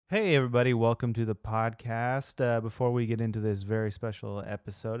Hey, everybody, welcome to the podcast. Before we get into this very special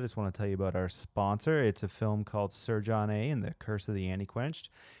episode, I just want to tell you about our sponsor. It's a film called Sir John A. and the Curse of the Anti-Quenched.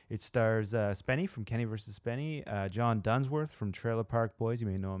 It stars Spenny from Kenny vs. Spenny, John Dunsworth from Trailer Park Boys, you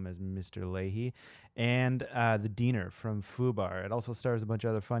may know him as Mr. Leahy, and the Diener from Fubar. It also stars a bunch of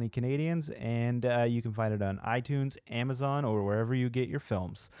other funny Canadians, and you can find it on iTunes, Amazon, or wherever you get your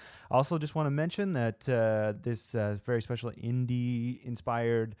films. Also, just want to mention that this very special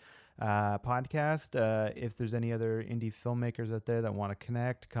indie-inspired podcast. If there's any other indie filmmakers out there that want to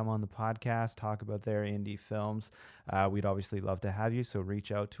connect, come on the podcast, talk about their indie films. We'd obviously love to have you, so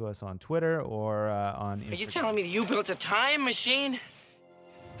reach out to us on Twitter or on Instagram. Are you telling me that you built a time machine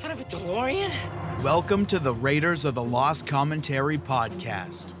out of a DeLorean? Welcome to the Raiders of the Lost Commentary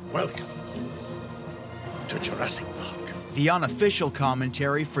podcast. Welcome to Jurassic Park. The unofficial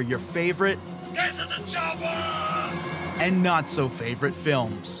commentary for your favorite Get to the chopper! and not so favorite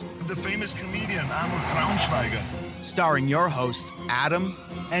films. The famous comedian Arnold Braunschweiger. Starring your hosts Adam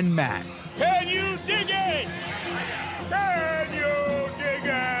and Matt. Can you dig it? Can you dig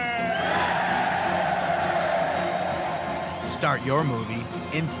it? Start your movie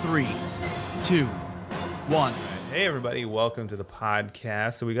in 3, 2, 1. Hey, everybody, welcome to the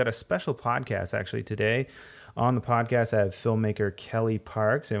podcast. So we got a special podcast actually today. On the podcast, I have filmmaker Kelly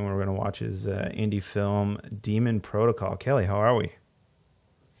Parks, and we're going to watch his indie film, Demon Protocol. Kelly, how are we?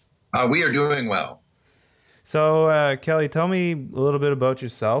 We are doing well. So, Kelly, tell me a little bit about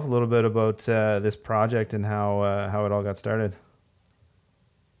yourself, a little bit about this project and how it all got started.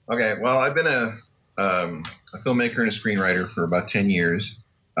 Okay, well, I've been a filmmaker and a screenwriter for about 10 years,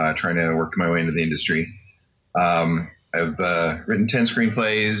 trying to work my way into the industry. I've written 10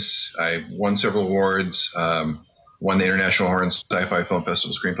 screenplays. I won several awards. Won the International Horror and Sci-Fi Film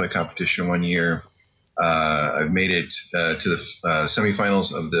Festival Screenplay Competition one year. I've made it to the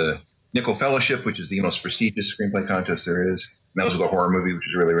semifinals of the Nickel Fellowship, which is the most prestigious screenplay contest there is. And that was with a horror movie, which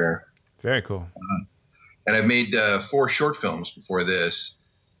is really rare. Very cool. And I've made 4 short films before this.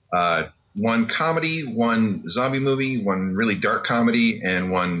 One comedy, one zombie movie, one really dark comedy, and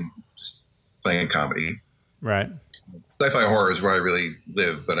one just plain comedy. Right. Sci-fi horror is where I really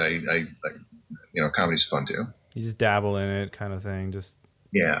live, but I comedy's fun too. You just dabble in it kind of thing. Just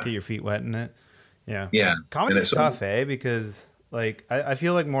get your feet wet in it. Yeah. Yeah. Comedy's tough, Because like I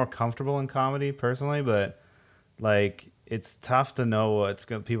feel like more comfortable in comedy personally, but like it's tough to know what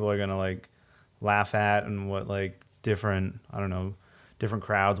people are gonna like laugh at and what like different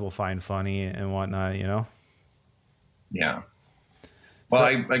crowds will find funny and whatnot. Yeah. Well,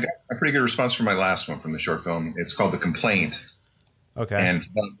 I got a pretty good response from my last one from the short film. It's called The Complaint. Okay. And it's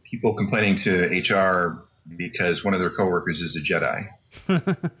about people complaining to HR because one of their coworkers is a Jedi.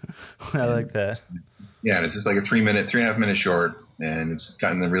 I like that. Yeah, and it's just like a 3.5 minute short, and it's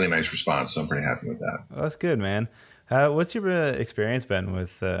gotten a really nice response, so I'm pretty happy with that. Well, that's good, man. What's your experience been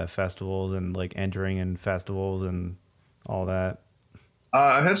with festivals and like entering in festivals and all that?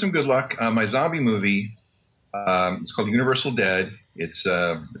 I've had some good luck. My zombie movie, it's called Universal Dead. It's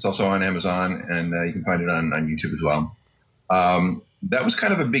also on Amazon, and you can find it on YouTube as well. That was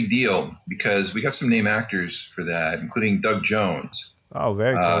kind of a big deal because we got some name actors for that, including Doug Jones. Oh,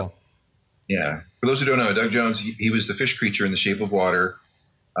 very cool. Yeah. For those who don't know, Doug Jones, he was the fish creature in The Shape of Water.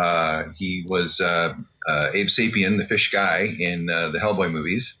 He was Abe Sapien, the fish guy in the Hellboy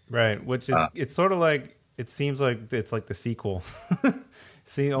movies. Right, which is it's sort of like it seems like it's like the sequel.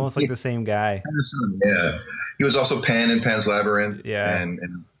 See, almost like the same guy. Yeah, he was also Pan in Pan's Labyrinth. Yeah, and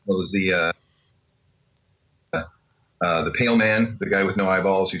was the Pale Man, the guy with no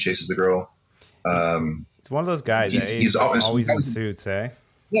eyeballs who chases the girl. It's one of those guys. He's always in suits, eh?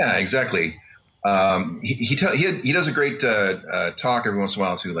 Yeah, exactly. He does a great talk every once in a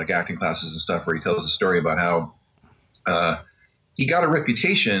while to like acting classes and stuff, where he tells a story about how he got a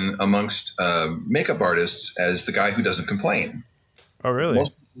reputation amongst makeup artists as the guy who doesn't complain. Oh,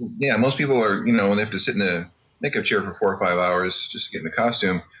 really? Most people are, when they have to sit in a makeup chair for 4 or 5 hours just to get in the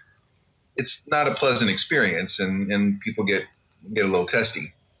costume, it's not a pleasant experience, and people get a little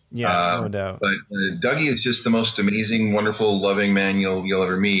testy. Yeah, no doubt. But Dougie is just the most amazing, wonderful, loving man you'll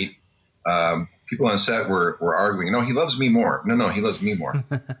ever meet. People on set were arguing, no, he loves me more. No, he loves me more.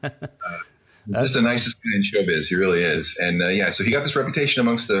 Just the nicest guy in showbiz. He really is. And so he got this reputation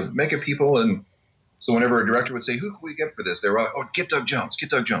amongst the makeup people, and so whenever a director would say, who can we get for this? They were like, oh, get Doug Jones.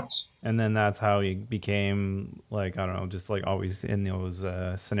 And then that's how he became, like, I don't know, just like always in those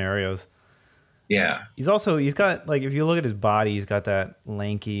scenarios. Yeah. He's got, like, if you look at his body, he's got that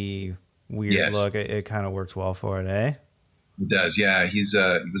lanky, weird look. It kind of works well for it, eh? It does, yeah. He was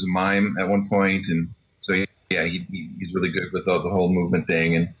a mime at one point, and so, he's really good with the whole movement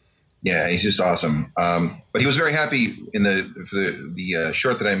thing. And Yeah, he's just awesome. But he was very happy in the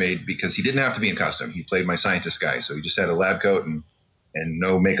short that I made because he didn't have to be in costume. He played my scientist guy, so he just had a lab coat and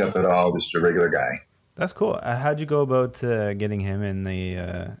no makeup at all, just a regular guy. That's cool. How'd you go about getting him in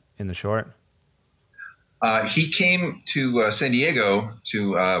the short? He came to San Diego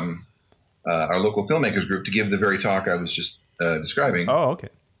to our local filmmakers group to give the very talk I was just describing. Oh, okay.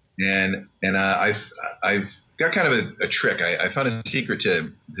 And I've got kind of a trick. I found a secret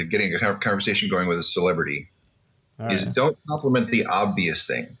to getting a conversation going with a celebrity. Is don't compliment the obvious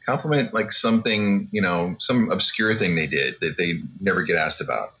thing. Compliment like something, some obscure thing they did that they never get asked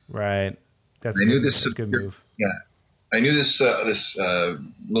about. Right. That's a good move. Yeah. I knew this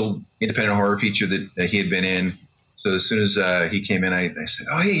little independent horror feature that he had been in. So as soon as he came in, I said,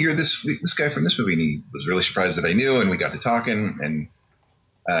 "Oh, hey, you're this guy from this movie." And he was really surprised that I knew, and we got to talking. And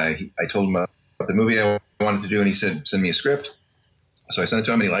I told him about the movie I wanted to do, and he said, "Send me a script." So I sent it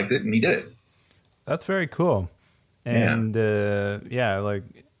to him, and he liked it, and he did it. That's very cool. And like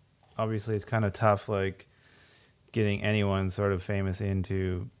obviously it's kind of tough, like getting anyone sort of famous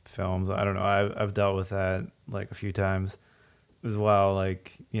into films. I don't know. I've dealt with that like a few times as well,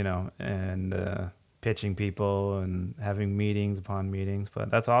 like, and pitching people and having meetings upon meetings. But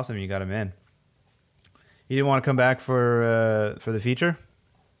that's awesome. You got him in. You didn't want to come back for the feature?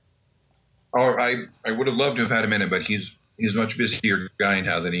 Oh, I would have loved to have had him in it, but he's a much busier guy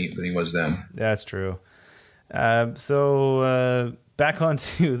now than he was then. That's true. So back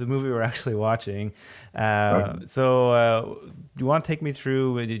onto the movie we're actually watching. So do you want to take me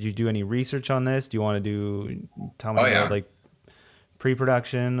through? Did you do any research on this? Do you want to tell me about like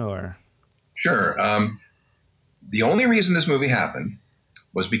pre-production or? Sure. The only reason this movie happened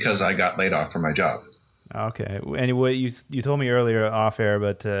was because I got laid off from my job. Okay. And what you told me earlier off air,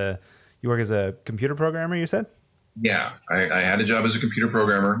 but you work as a computer programmer, you said? Yeah, I had a job as a computer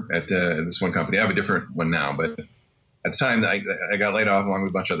programmer at this one company. I have a different one now, but at the time I got laid off along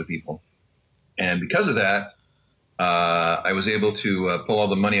with a bunch of other people. And because of that, I was able to pull all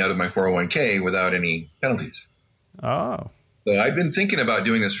the money out of my 401k without any penalties. Oh. So I've been thinking about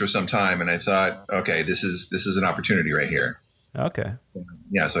doing this for some time, and I thought, okay, this is an opportunity right here. Okay.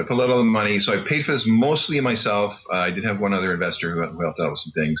 Yeah, so I pulled out all the money. So I paid for this mostly myself. I did have one other investor who helped out with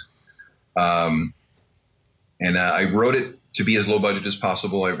some things. And I wrote it to be as low budget as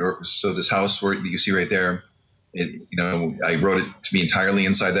possible. So this house that you see right there, I wrote it to be entirely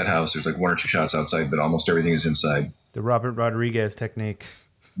inside that house. There's like one or two shots outside, but almost everything is inside. The Robert Rodriguez technique.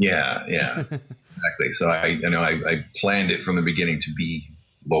 Yeah, exactly. So I planned it from the beginning to be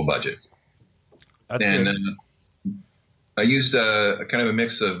low budget. That's good. I used a kind of a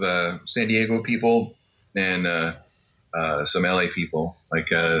mix of San Diego people and some LA people, like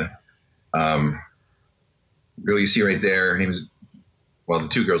girl you see right there, her name is, the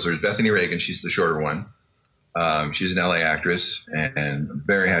two girls. There's Bethany Reagan. She's the shorter one. She's an LA actress, and I'm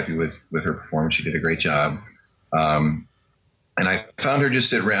very happy with her performance. She did a great job. And I found her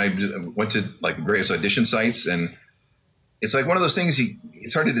I went to like various audition sites, and it's like one of those things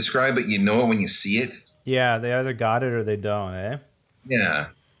it's hard to describe, but you know it when you see it. Yeah, they either got it or they don't, eh? Yeah.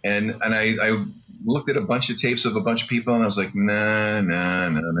 And I looked at a bunch of tapes of a bunch of people, and I was like, nah,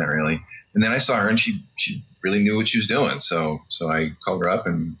 not really. And then I saw her, and she really knew what she was doing. So I called her up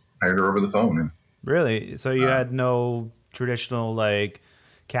and hired her over the phone. And, really? So you had no traditional like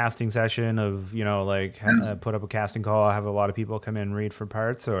casting session of, put up a casting call, have a lot of people come in and read for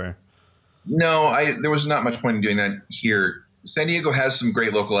parts, or? No, there was not much point in doing that here. San Diego has some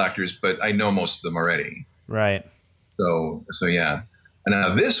great local actors, but I know most of them already. Right. So yeah. And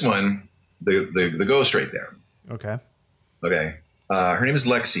now this one, the ghost right there. Okay. Her name is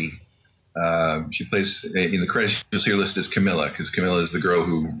Lexi. She plays in the credits. You'll see her listed as Camilla, because Camilla is the girl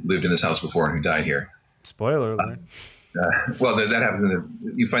who lived in this house before and who died here. Spoiler alert. That happens.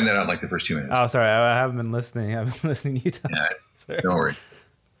 You find that out like the first 2 minutes. Oh, sorry, I haven't been listening. I've been listening to you talk. Yeah, don't worry.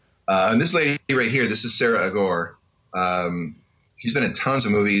 And this lady right here, this is Sarah Agor. She's been in tons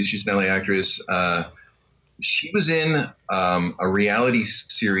of movies. She's an LA actress. She was in a reality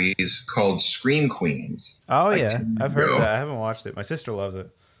series called Scream Queens. Oh, yeah. I've heard of that. I haven't watched it. My sister loves it.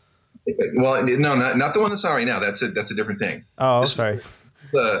 Well, no, not the one that's on right now. That's a different thing. Oh, sorry.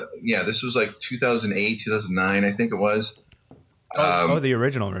 This was like 2008, 2009, I think it was. The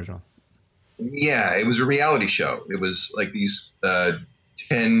original. Yeah, it was a reality show. It was like these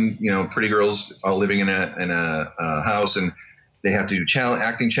 10, pretty girls all living in a house, and they have to do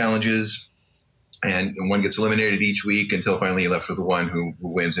acting challenges, and one gets eliminated each week until finally you're left with the one who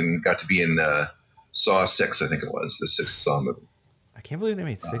wins and got to be in Saw 6, I think it was, the 6th Saw movie. I can't believe they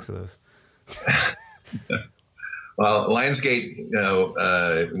made 6 of those. Well, Lionsgate,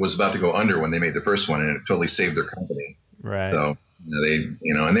 was about to go under when they made the first one, and it totally saved their company. Right. So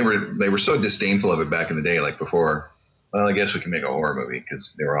and they were so disdainful of it back in the day, like before. Well, I guess we can make a horror movie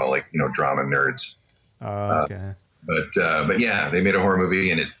because they were all like, drama nerds. Oh, okay. But yeah, they made a horror movie,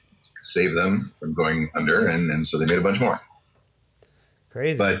 and it saved them from going under, and so they made a bunch more.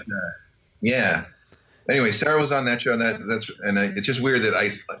 Crazy. But yeah. Anyway, Sarah was on that show, and it's just weird that I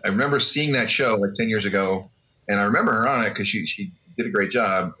remember seeing that show like 10 years ago, and I remember her on it because she did a great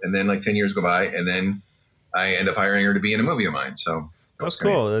job. And then like 10 years go by, and then I end up hiring her to be in a movie of mine. So that's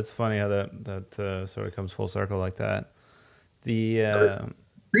cool. That's funny how that sort of comes full circle like that. The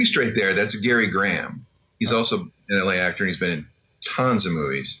priest right there, that's Gary Graham. He's also an LA actor, and he's been in tons of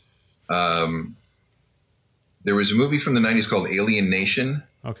movies. There was a movie from the 90s called Alien Nation.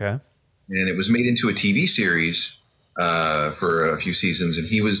 Okay. And it was made into a TV series for a few seasons, and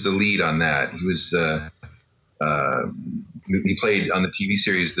he was the lead on that. He was he played on the TV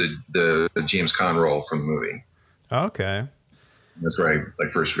series the James Caan role from the movie. Okay. That's where I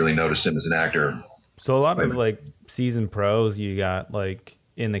first really noticed him as an actor. So a lot of like seasoned pros you got like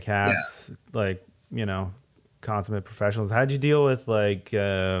in the cast, like consummate professionals. How'd you deal with like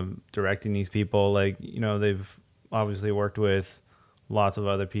directing these people? Like they've obviously worked with lots of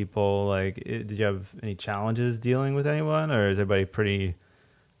other people. Like, did you have any challenges dealing with anyone, or is everybody pretty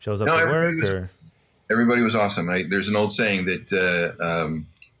shows up to work? Everybody was awesome. There's an old saying that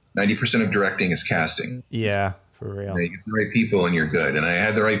 90% of directing is casting. Yeah, for real. You get the right people and you're good. And I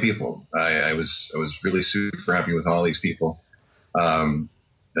had the right people. I was really super happy with all these people.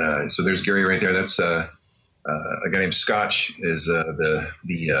 So there's Gary right there. That's a guy named Scotch is the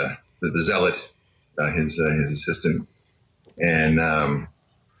zealot, his assistant. And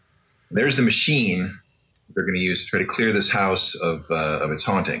there's the machine they're going to use to try to clear this house of its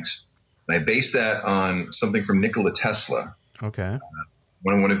hauntings. And I based that on something from Nikola Tesla. Okay.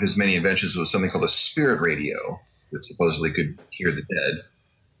 One of his many inventions was something called a spirit radio that supposedly could hear the dead.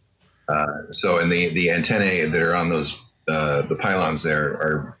 And the antennae that are on those the pylons there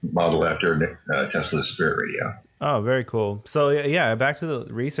are modeled after Tesla's spirit radio. Oh, very cool. So yeah, back to the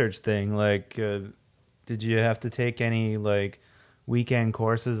research thing. Like, did you have to take any like weekend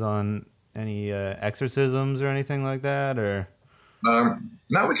courses on any exorcisms or anything like that, or?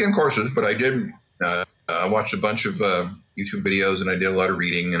 Not weekend courses, but I did. I watched a bunch of YouTube videos, and I did a lot of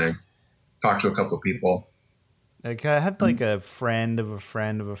reading, and I talked to a couple of people. Like, I had like a friend of a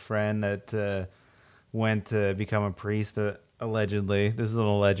friend of a friend that went to become a priest. Allegedly, this is an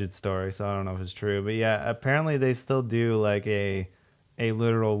alleged story, so I don't know if it's true. But yeah, apparently they still do like a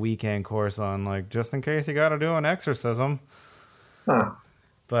literal weekend course on like just in case you got to do an exorcism. Huh.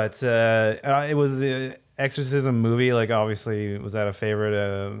 But it was the exorcism movie. Like, obviously, was that a favorite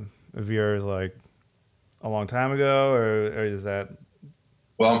of yours like a long time ago, or is that?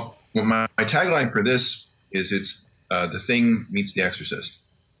 Well, my tagline for this is it's The Thing meets The Exorcist.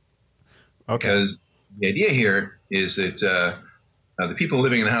 Okay. Because the idea here is that the people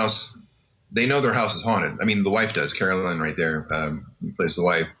living in the house, they know their house is haunted. I mean, the wife does. Carolyn right there, who plays the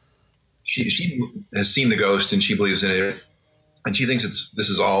wife. She has seen the ghost, and she believes in it, and she thinks this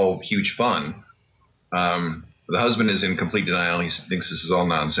is all huge fun. The husband is in complete denial. He thinks this is all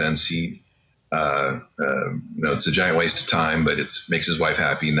nonsense. He, it's a giant waste of time, but it makes his wife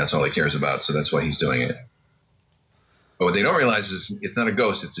happy, and that's all he cares about. So that's why he's doing it. But what they don't realize is it's not a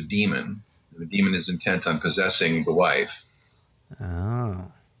ghost; it's a demon. The demon is intent on possessing the wife. Oh.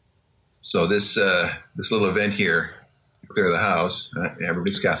 So this little event here, to clear the house.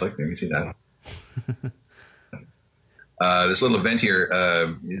 Everybody's Catholic. You can see that. This little event here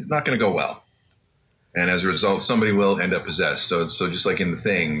is not going to go well, and as a result, somebody will end up possessed. So just like in The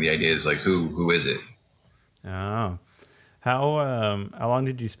Thing, the idea is like who is it? Oh, how long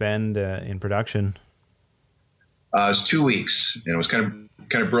did you spend in production? It was 2 weeks, and it was kind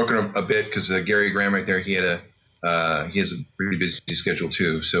of broken a bit because Gary Graham right there, he has a pretty busy schedule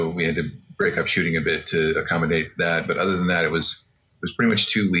too, so we had to break up shooting a bit to accommodate that. But other than that, it was pretty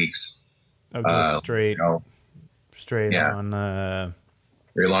much 2 weeks. Straight yeah. On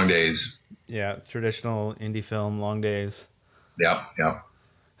very long days. Yeah, traditional indie film, long days. Yeah.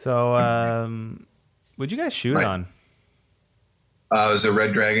 So, what'd you guys shoot on? It was a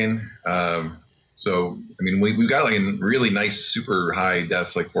Red Dragon. So, I mean, we've got like a really nice, super high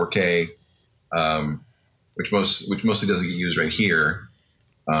def, like 4K, which mostly doesn't get used right here.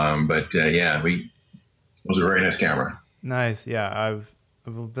 But it was a very nice camera. Nice. Yeah.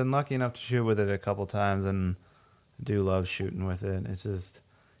 I've been lucky enough to shoot with it a couple times, and I do love shooting with it. It's just,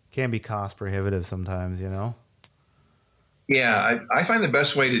 can be cost prohibitive sometimes, you know? Yeah, I find the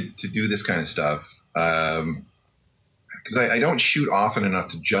best way to do this kind of stuff because I don't shoot often enough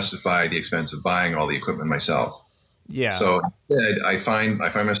to justify the expense of buying all the equipment myself. Yeah. So instead, I find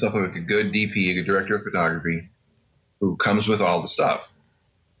myself like a good DP, a good director of photography, who comes with all the stuff.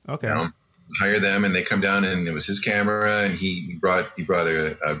 Okay. You know, hire them, and they come down, and it was his camera, and he brought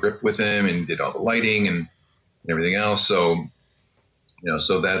a grip with him, and did all the lighting and everything else. So,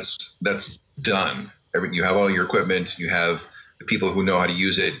 so that's done. You have all your equipment, you have the people who know how to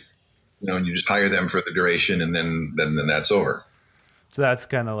use it, and you just hire them for the duration, and then that's over. So that's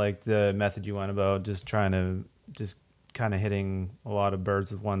kind of like the method you went about, just kind of hitting a lot of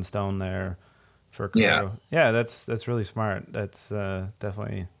birds with one stone there for crew. Yeah, that's really smart. That's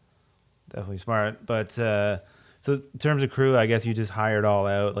definitely smart. But so in terms of crew, I guess you just hired all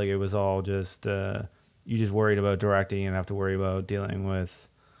out. Like it was all just you just worried about directing and have to worry about dealing with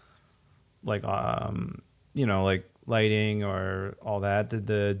like like lighting or all that. Did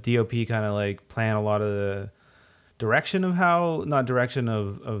the DOP kind of like plan a lot of the direction of how, not direction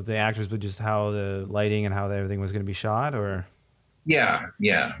of the actors, but just how the lighting and how everything was going to be shot? Or yeah,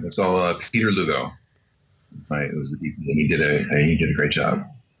 that's all Peter Lugo. It was the DP, and he did a great job.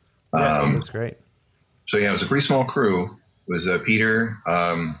 Yeah, it looks great. So yeah, it was a pretty small crew. It was Peter,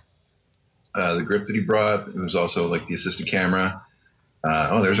 the grip that he brought. It was also like the assistant camera.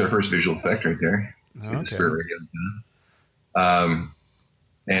 There's our first visual effect right there. See the spirit radio.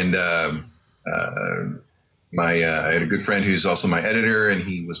 I had a good friend who's also my editor, and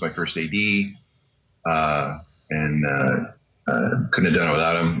he was my first AD. Couldn't have done it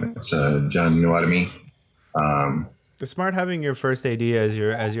without him. It's John Nuadami. It's smart having your first AD as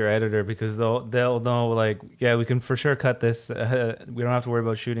your editor, because they'll know, like, yeah, we can for sure cut this. We don't have to worry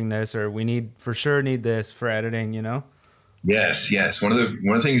about shooting this, or we need this for editing. Yes. One of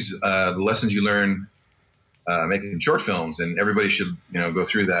the things, the lessons you learn making short films, and everybody should go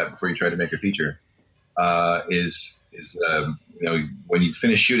through that before you try to make a feature, is when you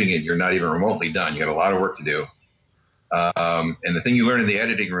finish shooting it, you're not even remotely done. You got a lot of work to do. And the thing you learn in the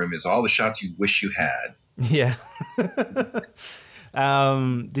editing room is all the shots you wish you had. Yeah. Did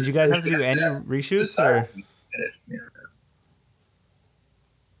you guys have to do any reshoots, or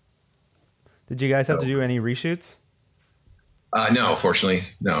did you guys have to do any reshoots? No, fortunately,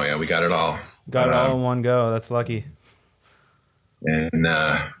 no. Yeah, we got it all. Got it all in one go. That's lucky. And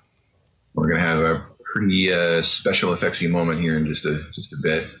we're gonna have a pretty special effectsy moment here in just a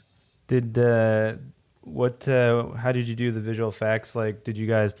bit. How did you do the visual effects? Like, did you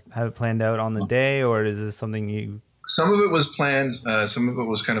guys have it planned out on the day, or is this something you? Some of it was planned. Some of it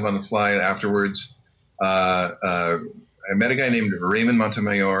was kind of on the fly afterwards. I met a guy named Raymond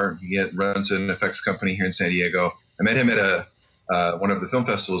Montemayor. He runs an effects company here in San Diego. I met him at one of the film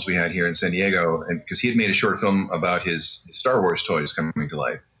festivals we had here in San Diego, and because he had made a short film about his Star Wars toys coming to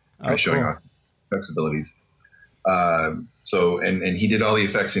life, showing off effects abilities. So he did all the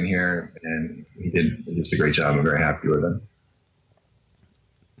effects in here, and he did just a great job. I'm very happy with him.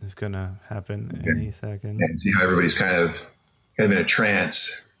 It's gonna happen any second. And see how everybody's kind of in a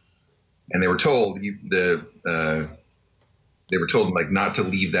trance, and they were told like not to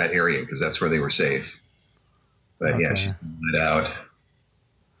leave that area because that's where they were safe. But yeah, she let out.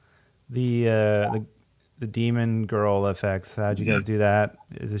 The demon girl effects. How'd you guys do that?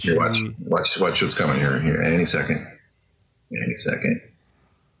 Is it watch what's coming here any second.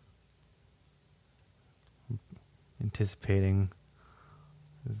 Anticipating.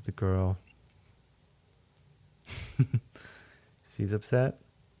 This is the girl. She's upset.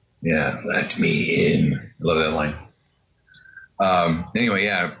 Yeah, let me in. I love that line. Anyway,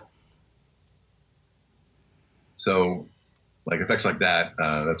 yeah. So, like effects like that,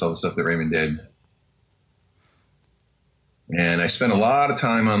 that's all the stuff that Raymond did. And I spent a lot of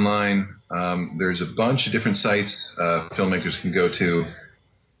time online. There's a bunch of different sites filmmakers can go to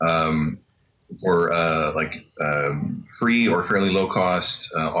for free or fairly low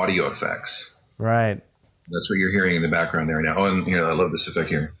cost audio effects. Right. That's what you're hearing in the background there now. Oh, and I love this effect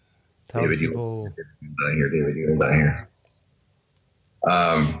here. Tell David, people. David, you down here.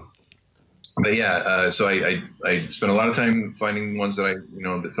 But yeah, so I spent a lot of time finding ones that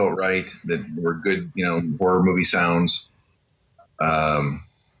that felt right, that were good, horror movie sounds. And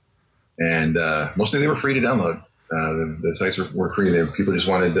mostly they were free to download. The sites were free. People just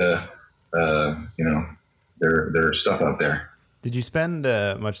wanted their stuff out there. Did you spend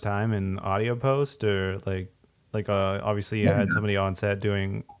much time in audio post, or obviously you had somebody on set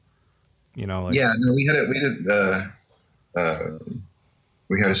doing, Yeah, no, we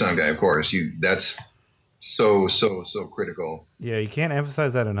had a sound guy, of course. That's so critical. Yeah, you can't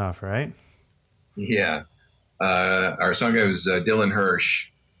emphasize that enough, right? Yeah. Our sound guy was Dylan Hirsch.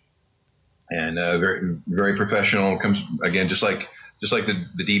 and very very professional. Comes again just like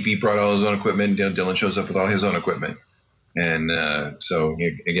the DP brought all his own equipment. Dylan shows up with all his own equipment, and so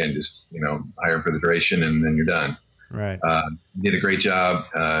again, just hire him for the duration, and then you're done. Right. He did a great job.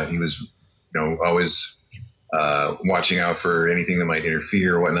 He was always watching out for anything that might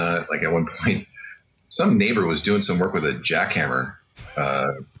interfere or whatnot. Like at one point, some neighbor was doing some work with a jackhammer.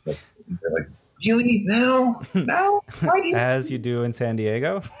 Like, really? Now? As you do in San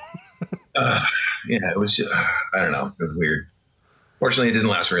Diego? Yeah, it was just, I don't know. It was weird. Fortunately, it didn't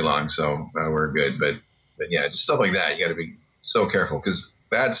last very long, so we're good. But yeah, just stuff like that. You got to be so careful because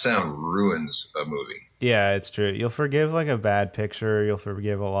bad sound ruins a movie. Yeah, it's true. You'll forgive like a bad picture. You'll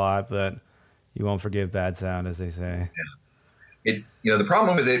forgive a lot, but you won't forgive bad sound, as they say. Yeah. The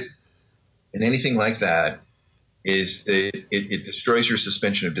problem with it and anything like that is that it destroys your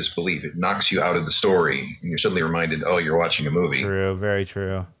suspension of disbelief. It knocks you out of the story, and you're suddenly reminded, oh, you're watching a movie. True, very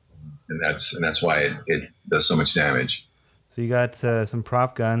true. And that's why it does so much damage. So you got some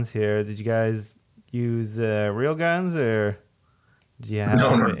prop guns here. Did you guys use real guns, or did you have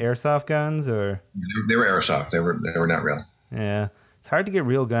airsoft guns, or? They were airsoft. They were not real. Yeah, it's hard to get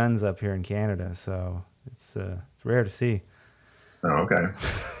real guns up here in Canada, so it's rare to see. Oh, okay.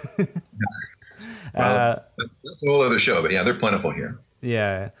 Well, that's a whole other show, but yeah, they're plentiful here.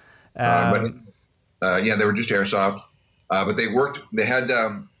 Yeah. They were just airsoft, but they worked. They had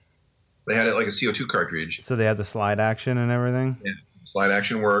it like a CO2 cartridge. So they had the slide action and everything. Yeah, slide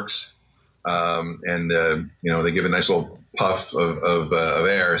action works, and they give a nice little puff of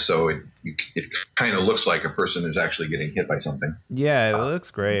air, so it kind of looks like a person is actually getting hit by something. Yeah, it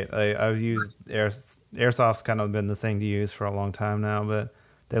looks great. I've used airsoft's kind of been the thing to use for a long time now, but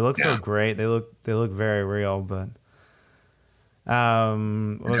they look so great. They look very real, but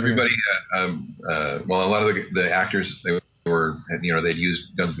everybody. A lot of the actors, they were they'd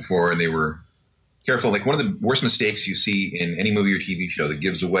used guns before, and they were careful. Like one of the worst mistakes you see in any movie or TV show that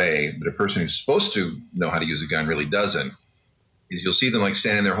gives away that a person who's supposed to know how to use a gun really doesn't is you'll see them like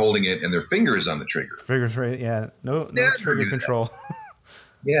standing there holding it, and their finger is on the trigger. Fingers right, yeah. No trigger control.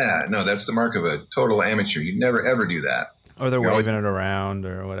 Yeah, no, that's the mark of a total amateur. You never ever do that. Or they're waving it around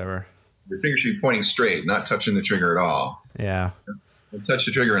or whatever. Your finger should be pointing straight, not touching the trigger at all. Yeah. Don't touch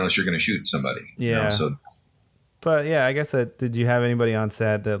the trigger unless you're going to shoot somebody. Yeah. But yeah, I guess did you have anybody on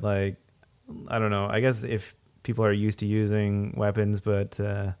set that like, I don't know, I guess if people are used to using weapons, but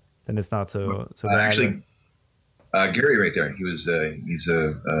then it's not so bad. Actually, Gary right there, he's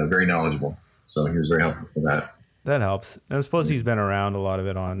very knowledgeable. So he was very helpful for that. That helps. And I suppose he's been around a lot of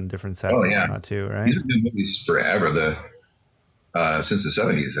it on different sets and whatnot too, right? He's been doing movies forever, since the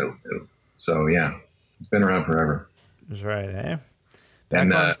 70s. So yeah, it's been around forever. That's right, eh?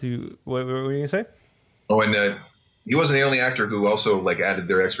 Back on to, what were you going to say? Oh, and he wasn't the only actor who also like added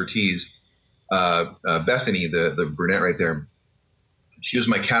their expertise. Bethany, the brunette right there, she was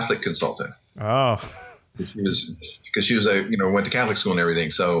my Catholic consultant. Oh. Because she was went to Catholic school and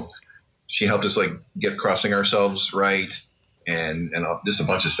everything, so she helped us like get crossing ourselves right and just a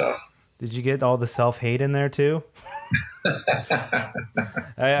bunch of stuff. Did you get all the self-hate in there too?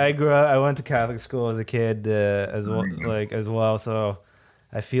 I grew up. I went to Catholic school as a kid as well, so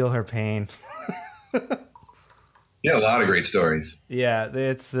I feel her pain. Yeah, a lot of great stories. Yeah,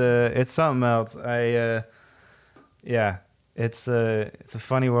 it's something else. It's a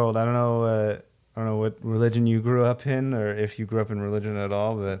funny world. I don't know what religion you grew up in, or if you grew up in religion at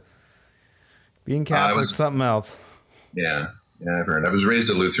all, but being Catholic is something else. Yeah, I've heard. I was raised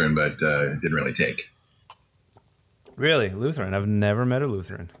a Lutheran, but it didn't really take. Really, Lutheran? I've never met a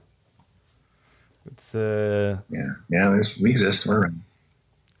Lutheran. It's we exist. We're around.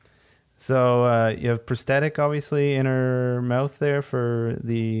 So you have prosthetic, obviously, in her mouth there for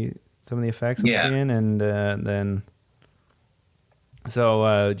some of the effects I'm seeing, and then.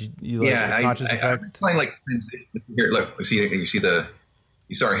 So you like the conscious effect? I find like here. Look,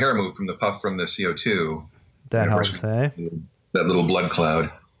 you saw her hair move from the puff from the CO2. That helps, eh? That little blood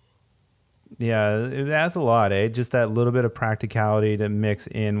cloud. Yeah, it adds a lot, eh? Just that little bit of practicality to mix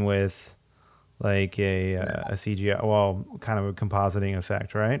in with like a CGI, well, kind of a compositing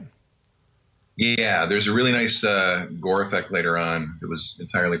effect, right? Yeah, there's a really nice gore effect later on. It was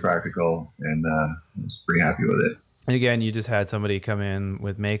entirely practical, and I was pretty happy with it. And again, you just had somebody come in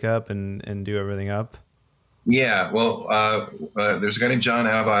with makeup and do everything up. Yeah, well, there's a guy named John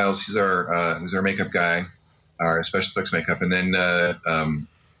Aviles. He's our makeup guy, our special effects makeup, and then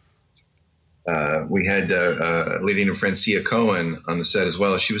we had a lady named Francia Cohen on the set as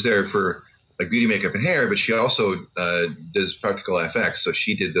well. She was there for like beauty makeup and hair, but she also does practical effects. So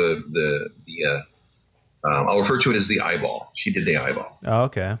she did the I'll refer to it as the eyeball. She did the eyeball. Oh,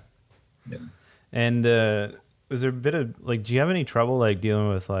 okay. And was there a bit of like, do you have any trouble like dealing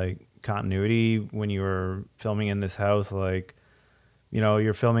with like continuity when you were filming in this house? Like,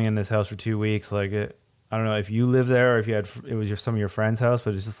 you're filming in this house for 2 weeks. Like, I don't know if you live there or if it was some of your friend's house,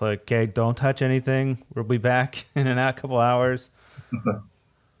 but it's just like, okay, don't touch anything. We'll be back in a couple hours.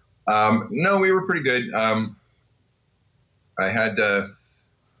 No, we were pretty good. I had,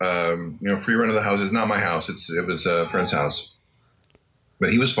 free run of the house. It's not my house. It was a friend's house,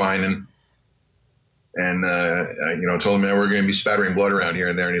 but he was fine. And I told him that we're going to be spattering blood around here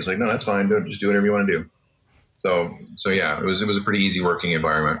and there. And he's like, no, that's fine. Just do whatever you want to do. So yeah, it was a pretty easy working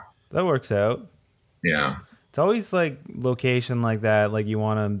environment. That works out. Yeah. It's always like location like that. Like you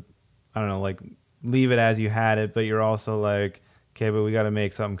want to, I don't know, like leave it as you had it, but you're also like, okay, but we got to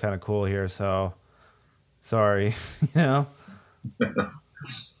make something kind of cool here. So sorry,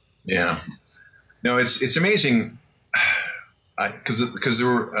 Yeah. No, it's amazing. Because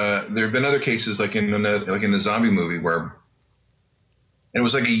there have been other cases like in the zombie movie where, and it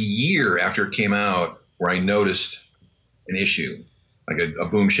was like a year after it came out where I noticed an issue, like a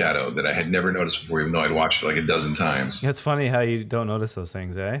boom shadow that I had never noticed before, even though I'd watched it like a dozen times. It's funny how you don't notice those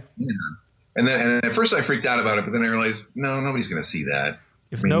things, eh? Yeah. And at first I freaked out about it, but then I realized, no, nobody's going to see that.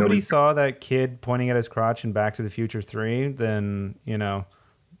 If nobody saw that kid pointing at his crotch in Back to the Future 3, then, I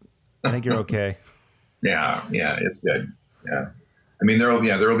think you're okay. Yeah, it's good. Yeah. I mean, there'll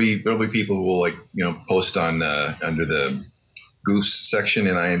be people who will post on under the Goose section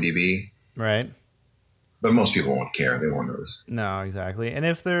in IMDb. Right. But most people won't care. They won't notice. No, exactly. And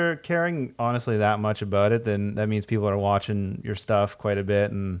if they're caring honestly that much about it, then that means people are watching your stuff quite a bit,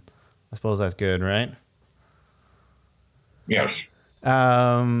 and I suppose that's good, right? Yes.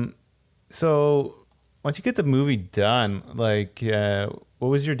 So once you get the movie done, like, what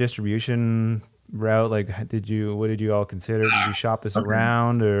was your distribution route? Like, what did you all consider? Did you shop this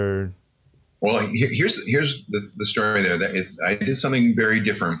around, or? Well, here's the story there. I did something very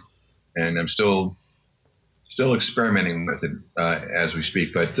different, and I'm still experimenting with it as we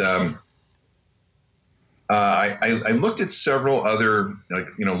speak. But I looked at several other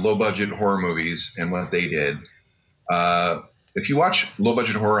low budget horror movies and what they did. If you watch low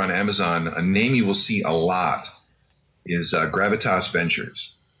budget horror on Amazon, a name you will see a lot is Gravitas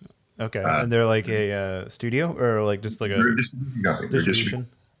Ventures. Okay, and they're like a studio, or like just like a distribution.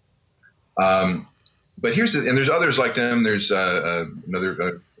 But and there's others like them. There's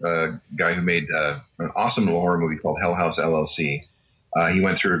another guy who made an awesome little horror movie called Hell House LLC. He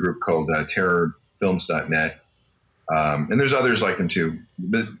went through a group called terrorfilms.net. And there's others like them too.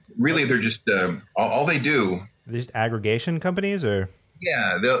 But really, they're just all they do. They're just aggregation companies, or?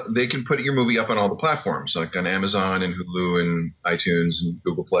 Yeah, they can put your movie up on all the platforms, like on Amazon and Hulu and iTunes and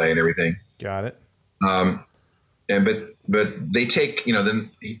Google Play and everything. Got it. But they take,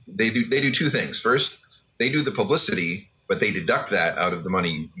 then they do two things. First, they do the publicity, but they deduct that out of the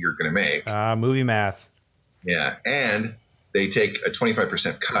money you're going to make. Movie math. Yeah, and they take a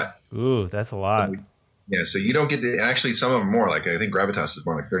 25% cut. Ooh, that's a lot. Yeah, so you don't get the, actually some of them more, like I think Gravitas is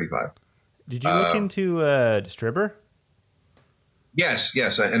more like 35. Did you look into Distributor? Yes,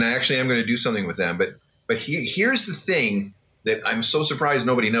 and I actually am going to do something with them. But here's the thing that I'm so surprised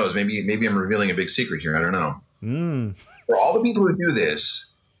nobody knows. Maybe I'm revealing a big secret here. I don't know. For all the people who do this,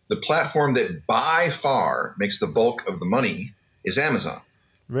 the platform that by far makes the bulk of the money is Amazon.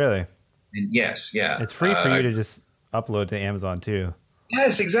 Really? And yes, yeah. It's free for you to just upload to Amazon too.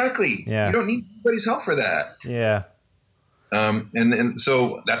 Yes, exactly. Yeah. You don't need anybody's help for that. Yeah. And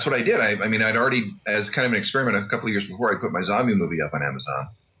so that's what I did. I mean, I'd already, as kind of an experiment, a couple of years before, I put my zombie movie up on Amazon,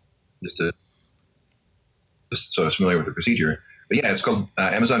 just so I was familiar with the procedure. But yeah, it's called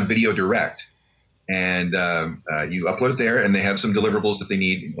Amazon Video Direct, and you upload it there, and they have some deliverables that they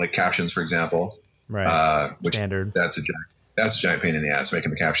need, like captions, for example. Right. Which Standard. That's a giant pain in the ass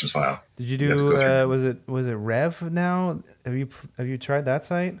making the captions file. Did you do? Was it Rev now? Have you tried that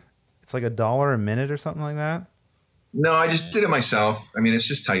site? It's like $1 a minute or something like that. No, I just did it myself. I mean, it's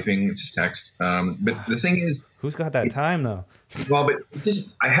just typing, it's just text. But the thing is, who's got that time though? Well, but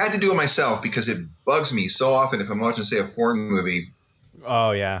I had to do it myself because it bugs me so often if I'm watching, say, a foreign movie.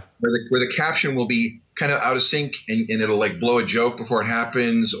 Oh yeah. Where the caption will be kind of out of sync and it'll like blow a joke before it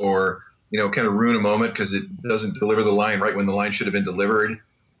happens, or kind of ruin a moment because it doesn't deliver the line right when the line should have been delivered.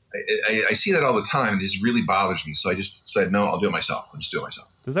 I see that all the time. It just really bothers me. So I just said, no, I'll do it myself. I'll just do it myself.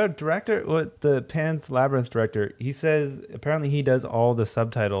 Does our director, the Pan's Labyrinth director, he says apparently he does all the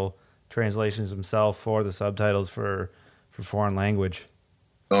subtitle translations himself for the subtitles for foreign language.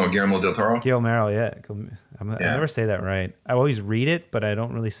 Oh, Guillermo del Toro? Guillermo, yeah. I never say that right. I always read it, but I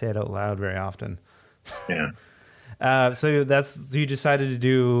don't really say it out loud very often. Yeah. So you decided to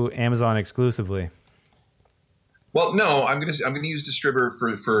do Amazon exclusively. Well, no, I'm gonna use Distributor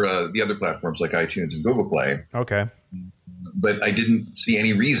for the other platforms like iTunes and Google Play. Okay. But I didn't see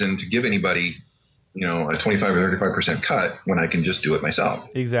any reason to give anybody, a 25 or 35% cut when I can just do it myself.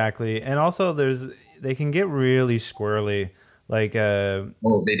 Exactly, and also they can get really squirrely. Like,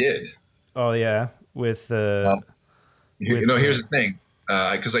 well, they did. Oh yeah, with here's the thing,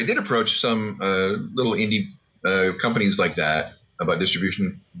 because I did approach some little indie companies like that about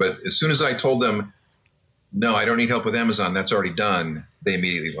distribution, but as soon as I told them, no, I don't need help with Amazon, that's already done, they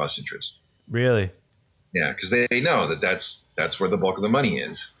immediately lost interest. Really? Yeah, because they know that's where the bulk of the money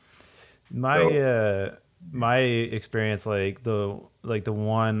is. My experience, like the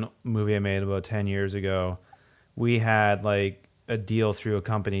one movie I made about 10 years ago, we had like a deal through a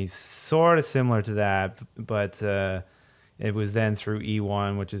company sort of similar to that, but it was then through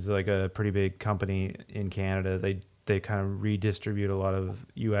E1, which is like a pretty big company in Canada. They kind of redistribute a lot of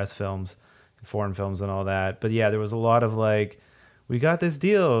U.S. films, foreign films, and all that. But yeah, there was a lot of like, we got this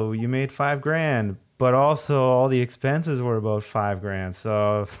deal, you made $5,000, but also all the expenses were about $5,000.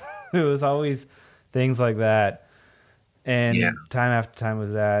 So it was always things like that. And time after time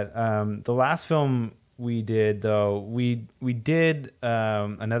was that. The last film we did, though, we did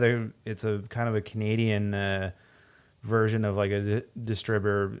another, it's a kind of a Canadian version of like a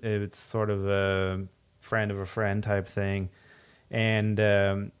distributor. It's sort of a friend of a friend type thing. And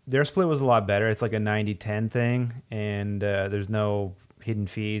their split was a lot better. It's like a 90-10 thing, and there's no hidden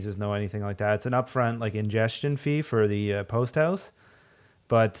fees. There's no anything like that. It's an upfront like ingestion fee for the post house.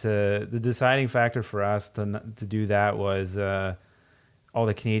 But the deciding factor for us to do that was all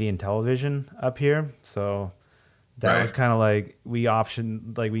the Canadian television up here. So that was kind of like we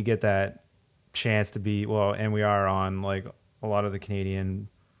get that chance to be, well, and we are on like a lot of the Canadian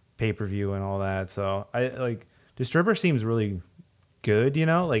pay-per-view and all that. So I like Distributor seems really good,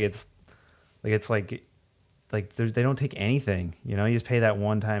 like it's like they don't take anything, you just pay that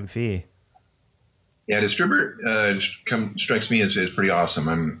one-time fee. Yeah, Distributor strikes me as pretty awesome.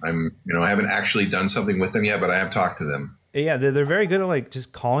 I haven't actually done something with them yet, but I have talked to them. Yeah, they're very good at like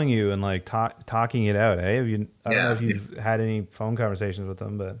just calling you and like talking it out. I don't know if you've had any phone conversations with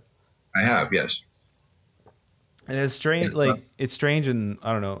them, but I have, yes. And it's strange, it's strange, and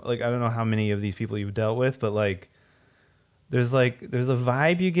I don't know how many of these people you've dealt with, but like there's a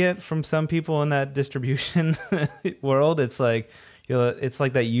vibe you get from some people in that distribution world. It's like it's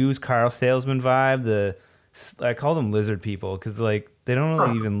like that used car salesman vibe. I call them lizard people because like they don't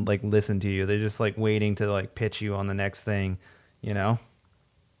really even like listen to you. They're just like waiting to like pitch you on the next thing,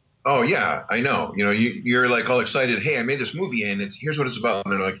 Oh yeah, I know. You're like all excited. Hey, I made this movie and here's what it's about.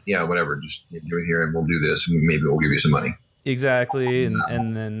 And they're like, yeah, whatever. Just do it here and we'll do this and maybe we'll give you some money. Exactly, and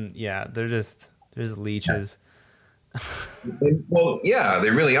then they're just leeches. Well, yeah, they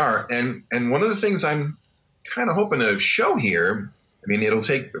really are. And one of the things I'm kind of hoping to show here, I mean, it'll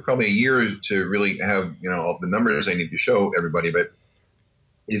take probably a year to really have, all the numbers I need to show everybody, but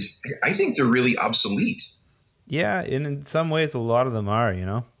I think they're really obsolete. Yeah, and in some ways, a lot of them are,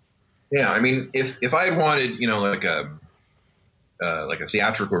 Yeah, I mean, if I wanted, like a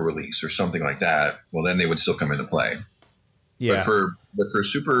theatrical release or something like that, well, then they would still come into play. Yeah. But for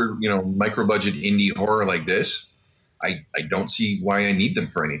super, micro budget indie horror like this, I don't see why I need them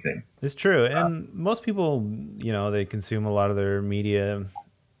for anything. It's true, and most people, they consume a lot of their media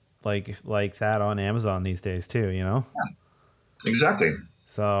like that on Amazon these days too. Yeah, exactly.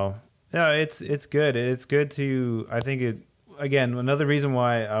 So yeah, it's good. It's good to. I think it again another reason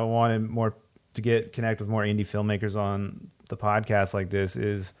why I wanted more to connect with more indie filmmakers on the podcast like this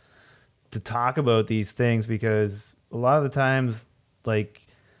is to talk about these things, because a lot of the times like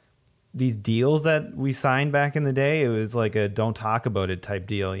these deals that we signed back in the day, it was like a don't talk about it type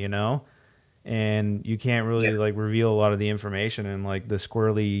deal, and you can't really like reveal a lot of the information and like the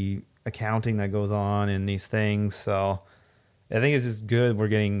squirrely accounting that goes on in these things. So I think it's just good. We're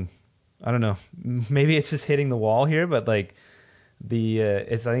getting, I don't know, maybe it's just hitting the wall here, but like I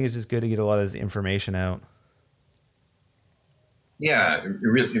think it's just good to get a lot of this information out. Yeah,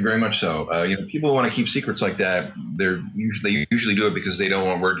 really, very much so. People want to keep secrets like that. They usually do it because they don't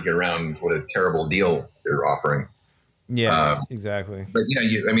want word to get around what a terrible deal they're offering. Yeah, exactly. But yeah,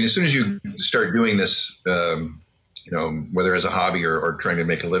 as soon as you start doing this, whether as a hobby or trying to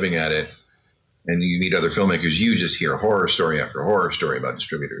make a living at it, and you meet other filmmakers, you just hear horror story after horror story about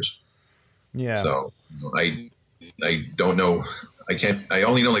distributors. Yeah. So I don't know. I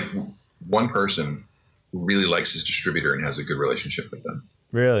only know like one person who really likes his distributor and has a good relationship with them.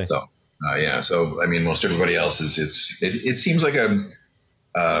 Really? So, yeah. So, most everybody else it seems like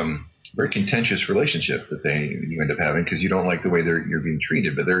very contentious relationship that you end up having because you don't like the way you're being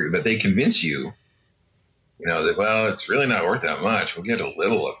treated, but they convince you, that, well, it's really not worth that much. We'll get a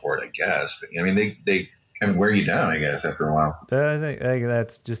little for it, I guess. But I mean, they kind of wear you down, I guess, after a while. I think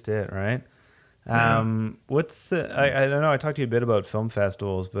that's just it, right? Yeah. I don't know. I talked to you a bit about film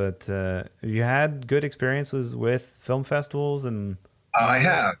festivals, but have you had good experiences with film festivals? And I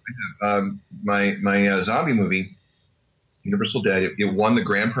have. My zombie movie, Universal Dead, it won the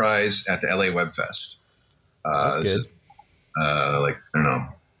grand prize at the LA Web Fest. That's good. I don't know,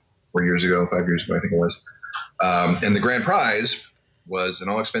 5 years ago, I think it was. And the grand prize was an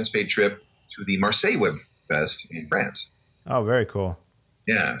all expense paid trip to the Marseille Web Fest in France. Oh, very cool.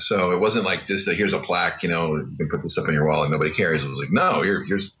 Yeah, so it wasn't like just here's a plaque, you can put this up on your wall and nobody cares. It was like, no,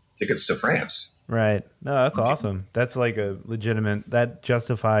 here's tickets to France. Right. No, that's awesome. That's like a legitimate, that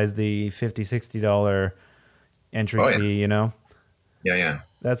justifies the $50-$60 entry fee, Yeah.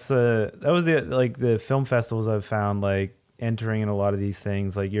 That was the film festivals I've found, like entering in a lot of these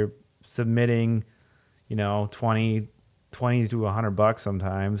things, like you're submitting, 20 to $100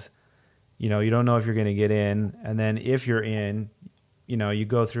 sometimes. You don't know if you're going to get in, and then if you're in, you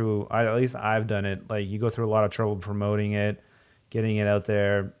go through, at least I've done it, like you go through a lot of trouble promoting it, getting it out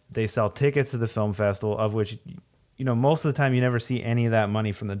there. They sell tickets to the film festival, of which, most of the time you never see any of that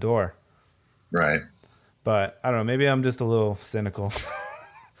money from the door. Right. But I don't know, maybe I'm just a little cynical.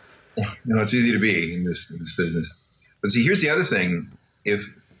 No, it's easy to be in this business. But see, here's the other thing. If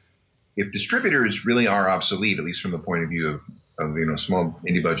distributors really are obsolete, at least from the point of view of small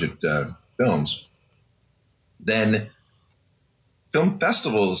indie budget films, then film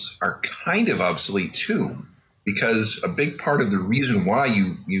festivals are kind of obsolete too, because a big part of the reason why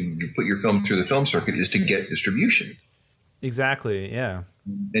you put your film through the film circuit is to get distribution. Exactly. Yeah.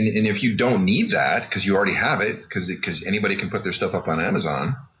 And if you don't need that because you already have it, because anybody can put their stuff up on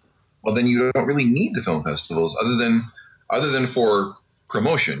Amazon, well, then you don't really need the film festivals other than for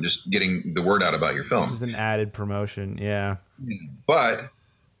promotion, just getting the word out about your film. Just an added promotion. Yeah. But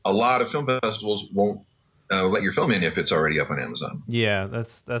a lot of film festivals won't let your film in if it's already up on Amazon. Yeah,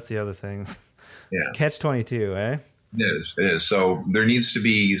 that's the other thing. Yeah. Catch-22, eh? It is. So there needs to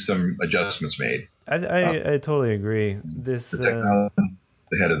be some adjustments made. I totally agree. This the technology,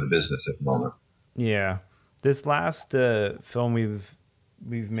 the head of the business at the moment. Yeah, this last film we've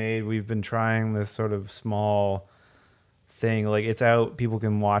made, we've been trying this sort of small thing. Like it's out, people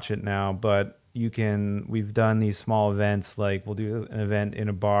can watch it now, but we've done these small events. Like we'll do an event in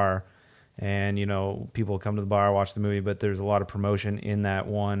a bar, and people come to the bar, watch the movie, but there's a lot of promotion in that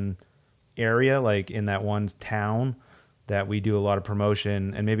one area, like in that one town, that we do a lot of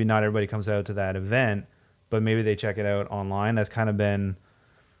promotion, and maybe not everybody comes out to that event, but maybe they check it out online. That's kind of been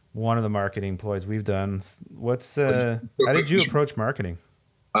one of the marketing ploys we've done. How did you approach marketing?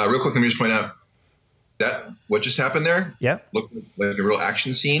 Real quick, let me just point out that what just happened there. Yeah, looked like a real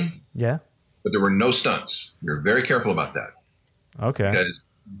action scene. Yeah, but there were no stunts. You're very careful about that. Okay. Because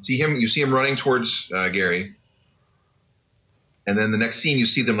you see him running towards Gary, and then the next scene you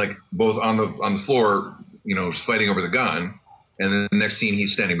see them like both on the floor, fighting over the gun, and then the next scene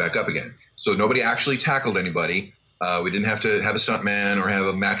he's standing back up again. So nobody actually tackled anybody. We didn't have to have a stuntman or have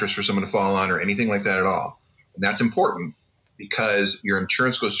a mattress for someone to fall on or anything like that at all. And that's important because your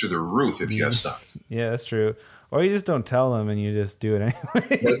insurance goes through the roof if you have stunts. Yeah, that's true. Or you just don't tell them and you just do it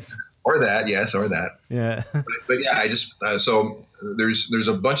anyway. Or that. Yeah. But yeah, I just so there's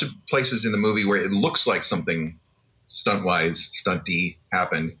a bunch of places in the movie where it looks like something stunty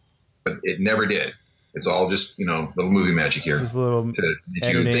happened, but it never did. It's all just little movie magic here. Just a little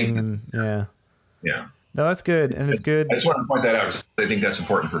editing yeah. No, that's good, and it's good. I just want to point that out because I think that's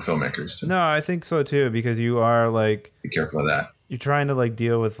important for filmmakers. No, I think so too, because you are like be careful of that. You're trying to like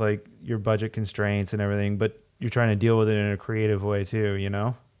deal with like your budget constraints and everything, but you're trying to deal with it in a creative way too.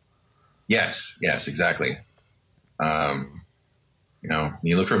 Yes, exactly.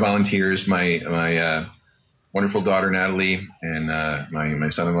 You look for volunteers. My wonderful daughter Natalie and my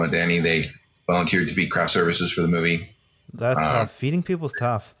son-in-law Danny, they volunteered to be craft services for the movie. That's tough. Feeding people's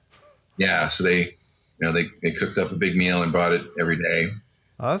tough. Yeah, so they cooked up a big meal and brought it every day.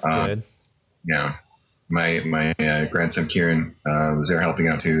 Oh, that's good. Yeah, my grandson Kieran was there helping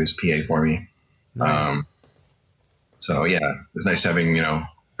out too, as PA for me. Nice. So yeah, it's nice having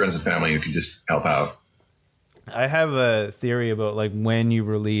friends and family who can just help out. I have a theory about like when you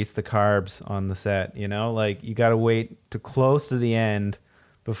release the carbs on the set. Like you got to wait to close to the end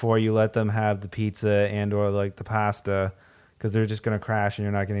before you let them have the pizza and or like the pasta, because they're just going to crash and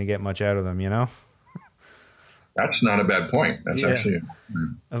you're not going to get much out of them. That's not a bad point. That's actually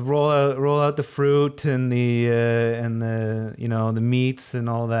roll out the fruit and the the meats and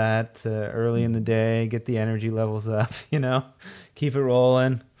all that early in the day. Get the energy levels up. Keep it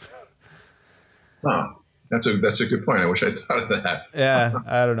rolling. Oh, that's a good point. I wish I thought of that. Yeah,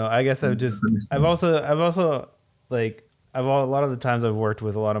 I don't know. I guess I've also like a lot of the times I've worked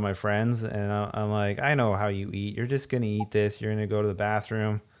with a lot of my friends, and I'm like, I know how you eat. You're just gonna eat this. You're gonna go to the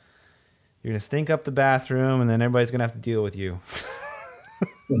bathroom. You're gonna stink up the bathroom, and then everybody's gonna have to deal with you.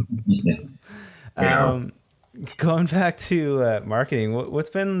 Going back to marketing, what's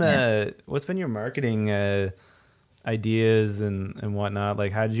been your marketing ideas and whatnot?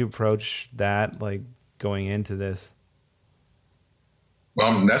 Like, how did you approach that? Like going into this?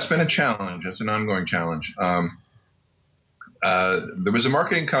 Well, that's been a challenge. That's an ongoing challenge. There was a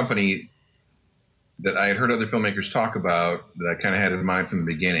marketing company that I had heard other filmmakers talk about that I kind of had in mind from the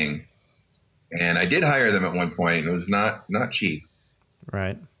beginning. And I did hire them at one point. It was not cheap.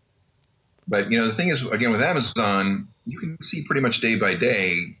 Right. But, the thing is, again, with Amazon, you can see pretty much day by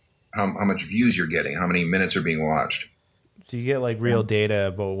day how much views you're getting, how many minutes are being watched. So you get like real data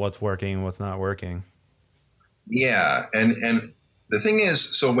about what's working and what's not working. Yeah. And the thing is,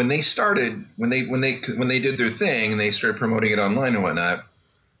 so when they started, when they did their thing and they started promoting it online and whatnot,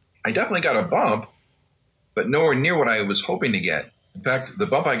 I definitely got a bump, but nowhere near what I was hoping to get. In fact, the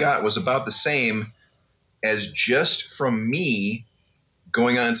bump I got was about the same as just from me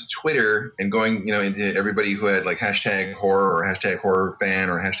going on to Twitter and going, into everybody who had like hashtag horror or hashtag horror fan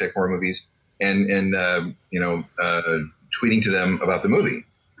or hashtag horror movies and tweeting to them about the movie.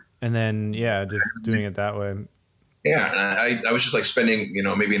 And then, just doing it that way. Yeah. And I was just like spending,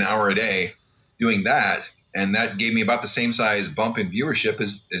 maybe an hour a day doing that. And that gave me about the same size bump in viewership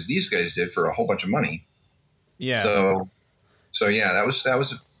as these guys did for a whole bunch of money. Yeah. So yeah, that was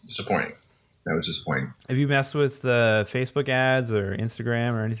disappointing. That was disappointing. Have you messed with the Facebook ads or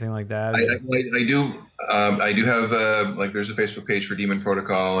Instagram or anything like that? I do. I do have there's a Facebook page for Demon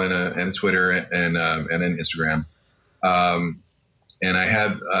Protocol and a Twitter and an Instagram. And I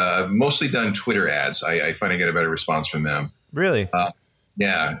have mostly done Twitter ads. I find I get a better response from them. Really?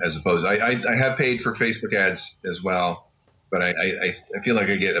 Yeah, as opposed, I have paid for Facebook ads as well, but I feel like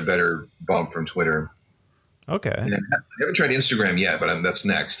I get a better bump from Twitter. Okay. And I haven't tried Instagram yet, but that's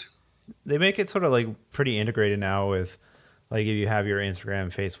next. They make it sort of like pretty integrated now with, like, if you have your Instagram,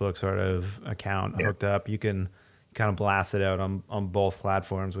 Facebook sort of account hooked up, you can kind of blast it out on both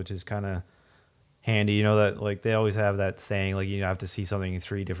platforms, which is kind of handy. That like they always have that saying, like, you have to see something in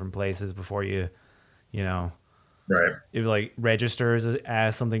 3 different places before you right, it like registers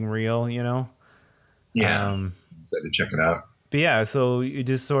as something real. Yeah. To check it out. But yeah, so you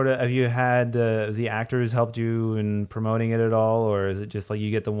just sort of, have you had the actors helped you in promoting it at all, or is it just like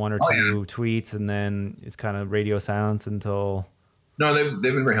you get the 1 or 2 tweets and then it's kind of radio silence until? No, they've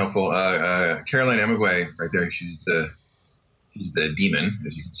been very helpful. Caroline Emigway, right there, she's the demon,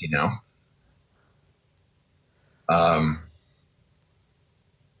 as you can see now.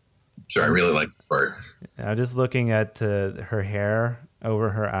 Sorry, I really like this part. I'm just looking at her hair over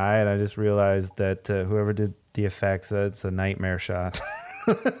her eye, and I just realized that whoever did the effects, that's a nightmare shot.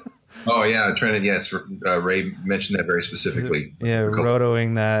 Oh yeah, yes, Ray mentioned that very specifically. Yeah,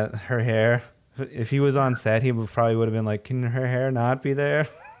 rotoing that her hair. If he was on set, he probably would have been like, "Can her hair not be there?"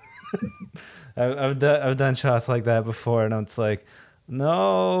 I've done shots like that before, and it's like,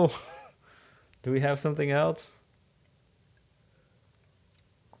 no. Do we have something else?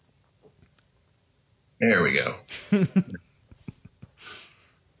 There we go.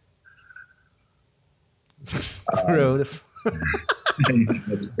 Rotos.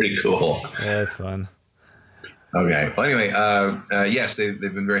 That's pretty cool. Yeah, it's fun. Okay. Well, anyway, yes, they've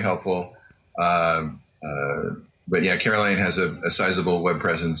been very helpful. But yeah, Caroline has a sizable web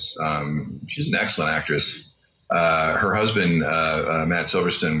presence. She's an excellent actress. Her husband, Matt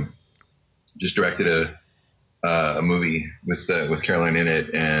Silverstone, just directed a movie with Caroline in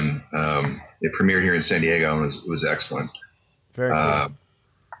it, and it premiered here in San Diego and was excellent. Very cool.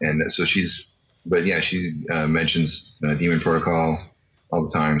 And so she mentions Demon Protocol all the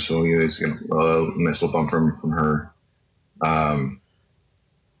time, so it's a nice little bump from her.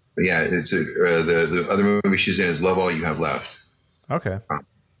 But yeah, it's the other movie she's in is Love All You Have Left. Okay.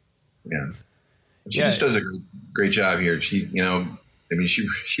 Yeah. She just does a great job here. She,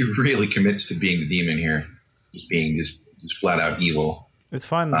 she really commits to being the demon here, just being just flat out evil. It's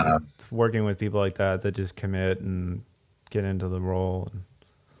fun working with people like that just commit and get into the role.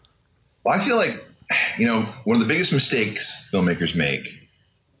 Well, I feel like, one of the biggest mistakes filmmakers make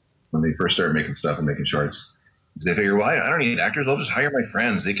when they first start making stuff and making shorts is they figure, well, I don't need actors. I'll just hire my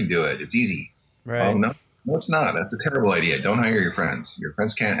friends. They can do it. It's easy. Right. Oh, no. No, it's not. That's a terrible idea. Don't hire your friends. Your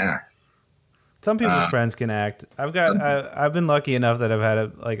friends can't act. Some people's friends can act. I've been lucky enough that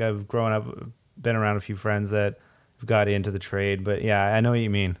I've grown up, been around a few friends that have got into the trade. But yeah, I know what you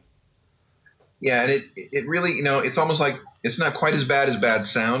mean. Yeah, and it really, it's almost like it's not quite as bad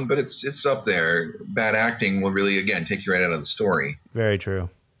sound, but it's up there. Bad acting will really, again, take you right out of the story. Very true.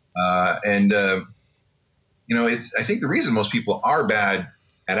 I think the reason most people are bad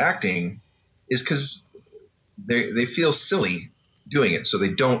at acting is because they feel silly doing it, so they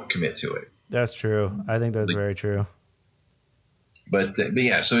don't commit to it. That's true. I think that's very true. But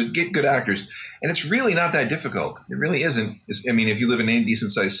yeah, so get good actors, and it's really not that difficult. It really isn't. If you live in a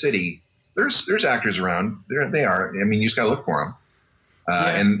decent sized city, there's actors around. They are. You just got to look for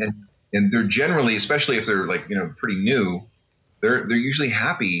them. And they're generally, especially if they're pretty new, they're usually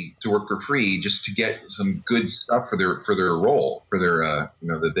happy to work for free just to get some good stuff for their role, for their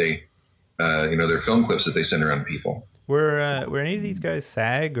their film clips that they send around to people. Were any of these guys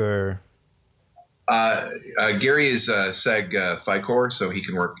SAG or? Gary is SAG FICOR, so he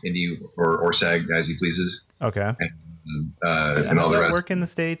can work indie or SAG as he pleases. Okay. And all the rest. Work in the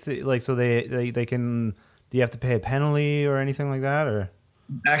States, so they can. Do you have to pay a penalty or anything like that, or?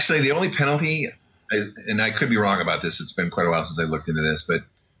 Actually, the only penalty, and I could be wrong about this. It's been quite a while since I looked into this, but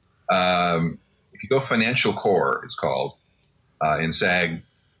if you go financial core, it's called in SAG,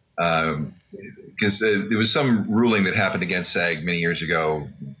 because there was some ruling that happened against SAG many years ago.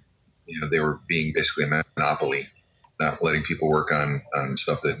 They were being basically a monopoly, not letting people work on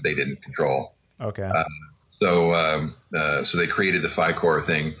stuff that they didn't control. Okay. So they created the FICOR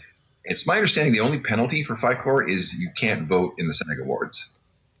thing. It's my understanding the only penalty for FICOR is you can't vote in the SAG Awards.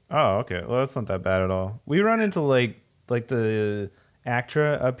 Oh, okay. Well, that's not that bad at all. We run into like the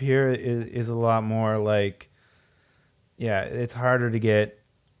ACTRA up here is a lot more it's harder to get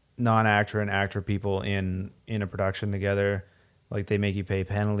non-ACTRA and ACTRA people in a production together. Like they make you pay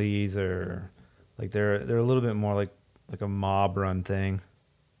penalties, or like they're a little bit more like a mob run thing.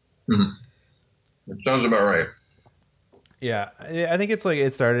 Mm-hmm. It sounds about right. Yeah, I think it's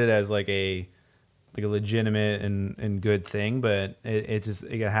it started as a legitimate and good thing, but it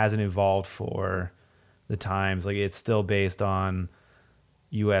hasn't evolved for the times. It's still based on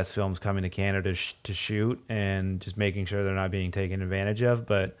U.S. films coming to Canada to shoot and just making sure they're not being taken advantage of.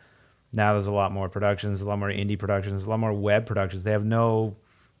 But now there's a lot more productions, a lot more indie productions, a lot more web productions. They have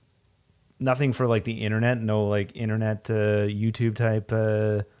nothing for the internet, no internet to YouTube type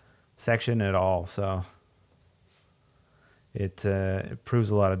section at all. So it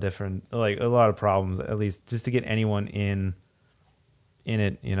proves a lot of different, a lot of problems, at least just to get anyone in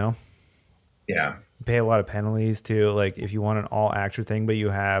it, Yeah. You pay a lot of penalties too. If you want an all actor thing, but you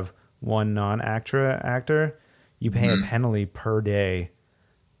have one non-actor actor, you pay a penalty per day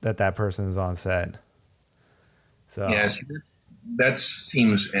that person is on set. So yeah, that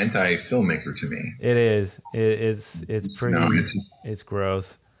seems anti-filmmaker to me. It is. It's pretty. No, it's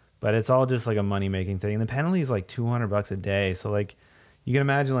gross, but it's all just a money making thing. And the penalty is $200 a day. So you can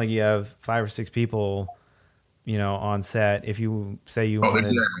imagine you have 5 or 6 people, on set. If you say you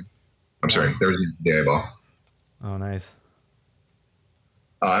wanted, I'm sorry, there was the eyeball. Oh, nice.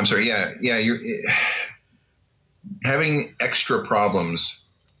 I'm sorry. Yeah. You're having extra problems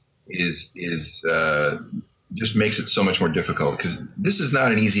is just makes it so much more difficult, because this is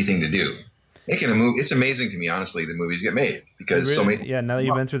not an easy thing to do. Making a movie, it's amazing to me, honestly, that movies get made, because really, so many. Yeah, now that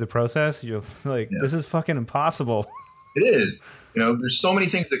you've been through the process, you're this is fucking impossible. It is. There's so many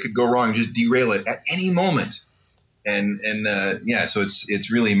things that could go wrong, just derail it at any moment, and so it's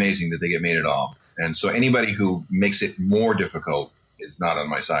really amazing that they get made at all. And so anybody who makes it more difficult is not on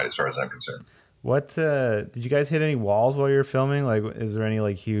my side, as far as I'm concerned. What did you guys hit any walls while you're filming? Is there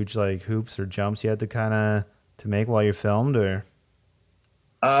any huge hoops or jumps you had to make while you filmed, or?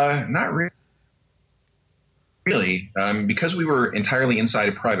 Not really. Because we were entirely inside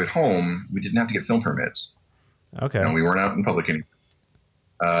a private home, we didn't have to get film permits. Okay. We weren't out in public anymore.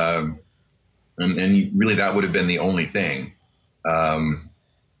 And really that would have been the only thing. And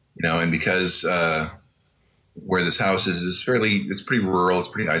because where this house is it's pretty rural, it's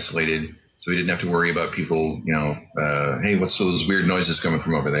pretty isolated. So we didn't have to worry about people, hey, what's those weird noises coming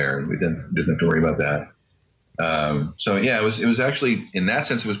from over there? We didn't have to worry about that. So yeah, it was actually, in that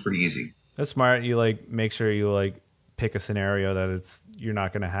sense, it was pretty easy. That's smart. You make sure you pick a scenario that you're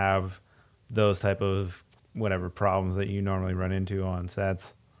not going to have those type of whatever problems that you normally run into on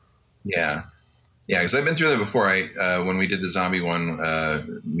sets. Yeah. Because I've been through that before. When we did the zombie one,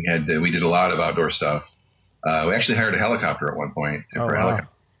 we did a lot of outdoor stuff. We actually hired a helicopter at one point for a helicopter.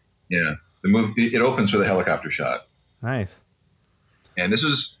 Yeah. The movie, it opens with a helicopter shot. Nice. And this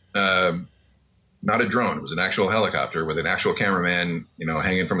was not a drone. It was an actual helicopter with an actual cameraman,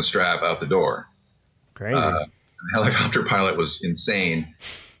 hanging from a strap out the door. Crazy. The helicopter pilot was insane.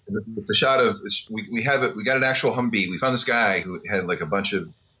 It's a shot of we have it. We got an actual Humvee. We found this guy who had like a bunch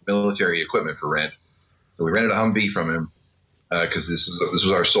of military equipment for rent. So we rented a Humvee from him because this was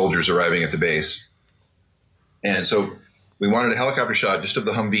our soldiers arriving at the base. And so we wanted a helicopter shot just of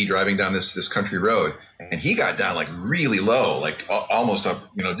the Humvee driving down this country road. And he got down like really low, like almost up,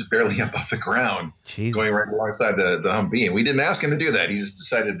 just barely up off the ground, Jesus. Going right alongside the Humvee. And we didn't ask him to do that. He just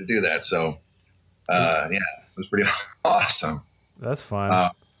decided to do that. So, it was pretty awesome. That's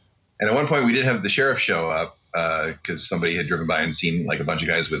fun. And at one point we did have the sheriff show up because somebody had driven by and seen like a bunch of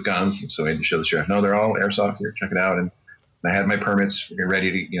guys with guns. And so we had to show the sheriff, no, they're all airsoft here. Check it out. And I had my permits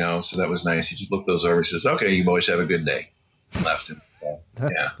ready to, so that was nice. He just looked those over. He says, okay, you boys have a good day. And left him.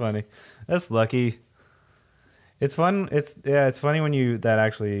 That's funny. That's lucky. It's fun. It's funny when that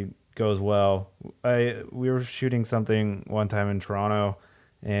actually goes well. We were shooting something one time in Toronto,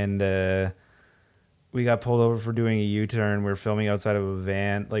 and we got pulled over for doing a U-turn. We were filming outside of a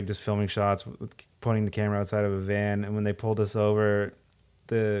van, like just filming shots, pointing the camera outside of a van. And when they pulled us over,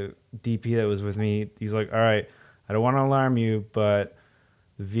 the DP that was with me, he's like, "All right, I don't want to alarm you, but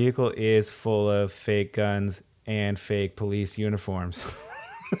the vehicle is full of fake guns and fake police uniforms."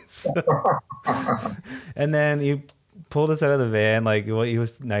 And then he pulled us out of the van. Like, well, he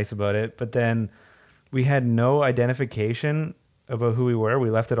was nice about it, but then we had no identification about who we were. We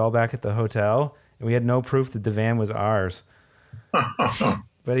left it all back at the hotel, and we had no proof that the van was ours.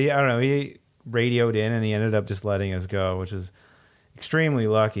 But I don't know. He radioed in, and he ended up just letting us go, which is extremely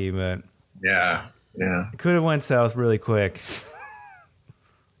lucky. But yeah, it could have went south really quick.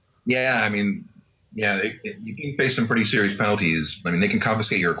 Yeah, I mean, you can face some pretty serious penalties. I mean, they can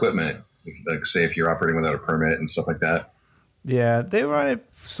confiscate your equipment, like say if you're operating without a permit and stuff like that. Yeah, they run it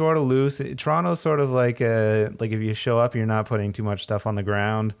sort of loose. Toronto's sort of like if you show up, you're not putting too much stuff on the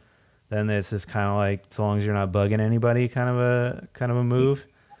ground, then it's just kind of like, so long as you're not bugging anybody, kind of a move.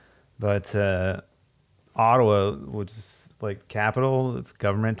 But Ottawa, which is like capital, it's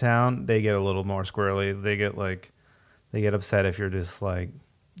government town, they get a little more squirrely. They get upset if you're just like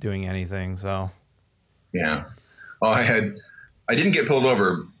doing anything. So yeah. Well, I didn't get pulled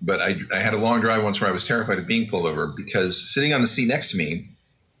over, but I had a long drive once where I was terrified of being pulled over because sitting on the seat next to me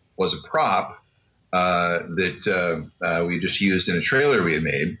was a prop that we just used in a trailer we had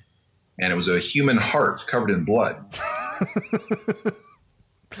made, and it was a human heart covered in blood.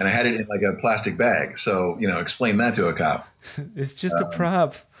 And I had it in like a plastic bag. So, explain that to a cop. It's just a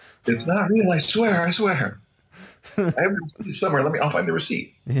prop. It's not real. I swear. I have the receipt somewhere. I'll find the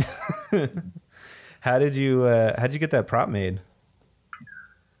receipt. How'd you get that prop made?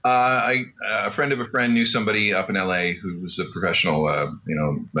 A friend of a friend knew somebody up in LA who was a professional,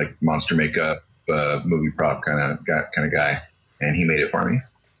 like monster makeup, movie prop kind of guy, and he made it for me.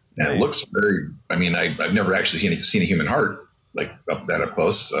 And Nice. It looks very. I mean, I've never actually seen a human heart like up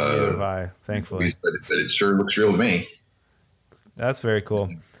close. Neither have I, thankfully. But it sure looks real to me. That's very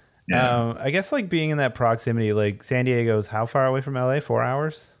cool. Yeah. I guess like being in that proximity, like San Diego's how far away from LA? 4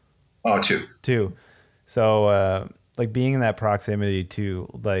 hours? Oh, two. 2. So like being in that proximity to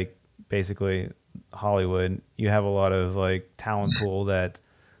like basically Hollywood, you have a lot of like talent pool that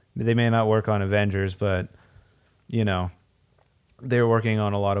they may not work on Avengers, but they're working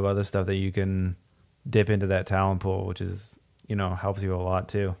on a lot of other stuff that you can dip into that talent pool, which is, helps you a lot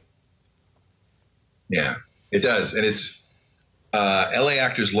too. Yeah, it does. And it's LA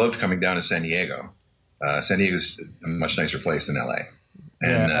actors loved coming down to San Diego. San Diego's a much nicer place than LA.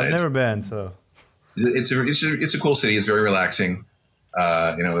 And I've never been, so it's a cool city. It's very relaxing.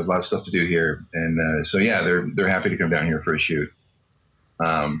 There's a lot of stuff to do here. And so yeah, they're happy to come down here for a shoot.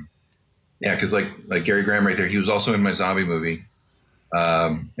 Yeah, because like Gary Graham right there, he was also in my zombie movie.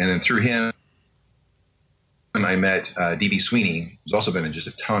 And then through him, I met D.B. Sweeney, who's also been in just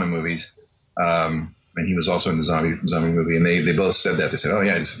a ton of movies. And he was also in the zombie movie. And they both said that. They said, oh,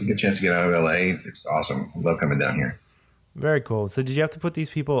 yeah, just get a chance to get out of L.A. It's awesome. I love coming down here. Very cool. So did you have to put these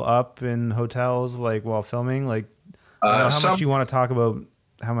people up in hotels like while filming? Like, I don't know how much you want to talk about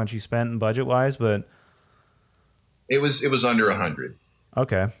how much you spent budget-wise, but... It was under 100.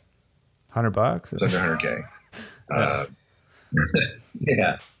 Okay. $100? It was under 100K.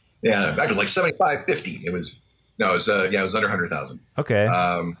 Yeah. Back to like 75, 50. It was under 100,000. Okay.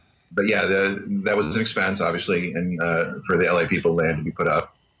 But yeah, that was an expense, obviously, and for the LA people, they had to be put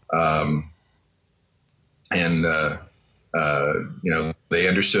up. They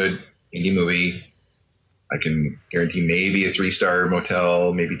understood indie movie. I can guarantee maybe a 3-star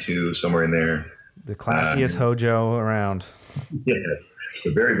motel, maybe 2, somewhere in there. The classiest Hojo around. Yes,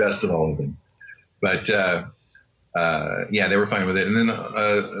 the very best of all of them. But yeah, they were fine with it. And then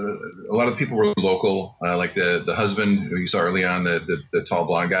a lot of the people were local, like the husband who you saw early on, the tall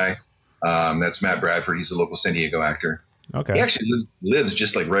blonde guy. That's Matt Bradford. He's a local San Diego actor. Okay. He actually lives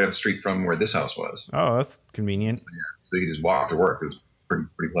just like right up the street from where this house was. Oh, that's convenient. So you just walk to work. It was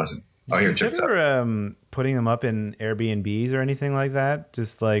pretty pleasant. Oh, here, check this out. Consider putting them up in Airbnbs or anything like that.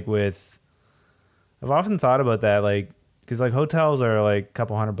 Just like I've often thought about that, like, because like hotels are like a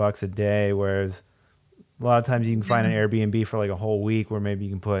couple $100 a day, whereas a lot of times you can find an Airbnb for like a whole week where maybe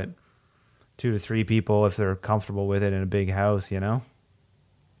you can put 2 to 3 people if they're comfortable with it in a big house, you know?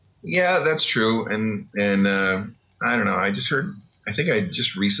 Yeah, that's true. And I don't know. I think I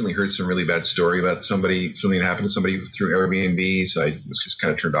just recently heard some really bad story about something that happened to somebody through Airbnb. So I was just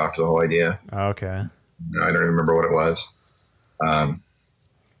kind of turned off to the whole idea. Okay. I don't remember what it was.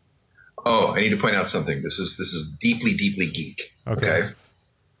 I need to point out something. This is deeply geek. Okay.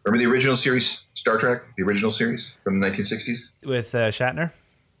 Remember the original series, Star Trek, the original series from the 1960s? With Shatner?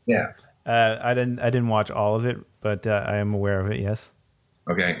 Yeah. I didn't watch all of it, but I am aware of it, yes.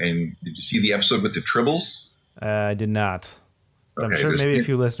 Okay. And did you see the episode with the Tribbles? I did not. But Okay, I'm sure there's- maybe a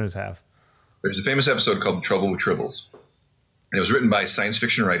few listeners have. There's a famous episode called The Trouble with Tribbles. And it was written by science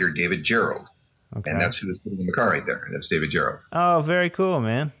fiction writer David Gerrold. Okay. And that's who was in the car right there. That's David Gerrold. Oh, very cool,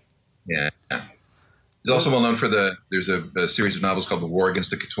 man. Yeah. He's also well known for there's a series of novels called The War Against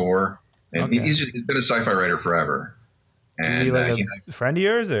the Couture. And Okay. he's been a sci-fi writer forever. Is And he like a friend of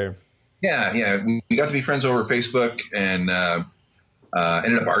yours, or? yeah. We got to be friends over Facebook and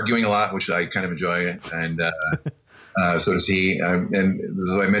ended up arguing a lot, which I kind of enjoy. And so does he. And this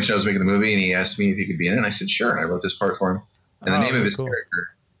is what I mentioned I was making the movie, and he asked me if he could be in it. And I said, sure. And I wrote this part for him. And the name of his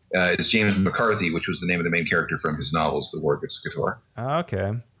character is James McCarthy, which was the name of the main character from his novels, The War Against the Couture. Oh,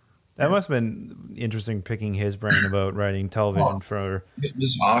 okay. That must have been interesting picking his brain about writing television for. It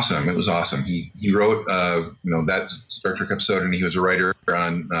was awesome. He wrote that Star Trek episode, and he was a writer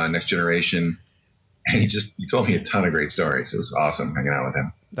on Next Generation. And he told me a ton of great stories. It was awesome hanging out with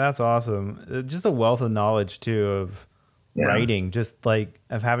him. That's awesome. Just a wealth of knowledge too of writing, just like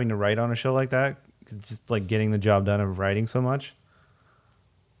of having to write on a show like that. Just like getting the job done of writing so much.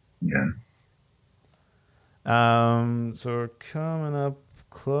 Yeah. So we're coming up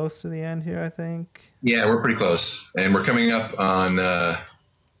close to the end here, I think. Yeah, we're pretty close, and we're coming up on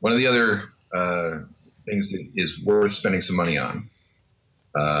one of the other things that is worth spending some money on,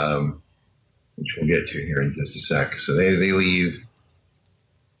 which we'll get to here in just a sec. So they leave,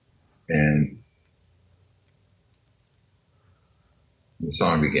 and the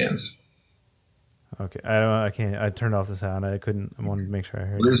song begins. Okay, I can't. I turned off the sound. I couldn't. I wanted to make sure I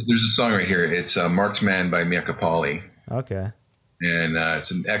heard. There's a song right here. It's "Marked Man" by Mia Polly. Okay. And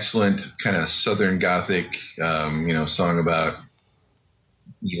it's an excellent kind of Southern Gothic, song about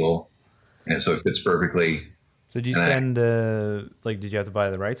evil, and so it fits perfectly. So did you spend did you have to buy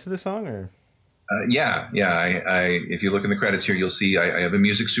the rights to the song, or? Yeah. I if you look in the credits here, you'll see I have a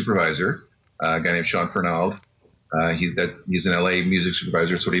music supervisor, a guy named Sean Fernald. He's an LA music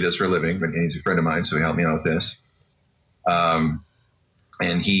supervisor. It's what he does for a living, but he's a friend of mine, so he helped me out with this.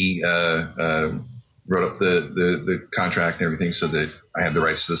 And he wrote up the contract and everything so that I had the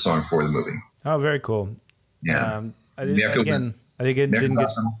rights to the song for the movie. Oh, very cool. Yeah. Awesome.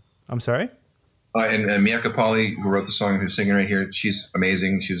 I'm sorry? And Miyako Polly, who wrote the song, who's singing right here, she's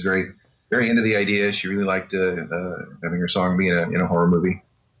amazing. She was very, very into the idea. She really liked having her song be in a horror movie.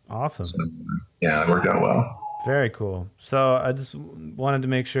 Awesome. So, yeah, it worked out well. Very cool. So I just wanted to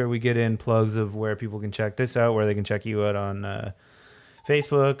make sure we get in plugs of where people can check this out, where they can check you out on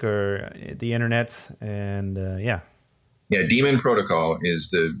Facebook or the internet, and yeah. Demon Protocol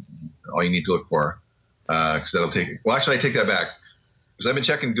is all you need to look for, because that'll take. Well, actually, I take that back, because I've been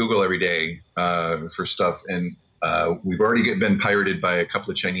checking Google every day for stuff, and we've already been pirated by a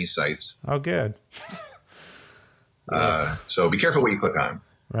couple of Chinese sites. Oh, good. So be careful what you click on.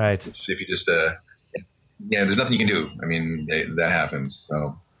 Right. If you just there's nothing you can do. I mean, that happens.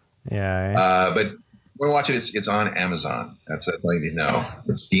 So yeah. But when you watch it, it's on Amazon. That's all you need to know.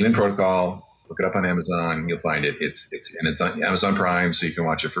 It's Demon Protocol. Look it up on Amazon. You'll find it. It's on Amazon Prime, so you can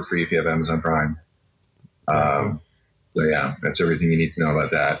watch it for free if you have Amazon Prime. So yeah, that's everything you need to know about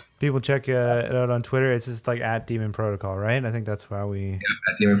that. People check it out on Twitter. It's just like at Demon Protocol, right? I think that's why we. Yeah,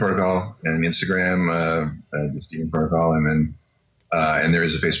 at Demon Protocol, and Instagram, just Demon Protocol, and then and there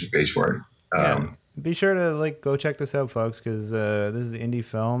is a Facebook page for it. Yeah. Be sure to go check this out, folks, because this is indie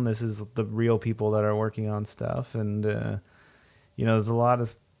film. This is the real people that are working on stuff, and there's a lot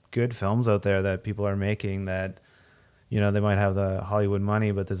of good films out there that people are making that they might have the Hollywood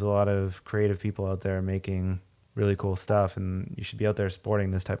money, but there's a lot of creative people out there making really cool stuff, and you should be out there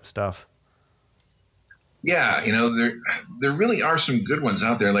supporting this type of stuff. Yeah, there really are some good ones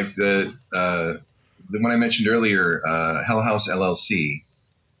out there, like the one I mentioned earlier, Hell House LLC.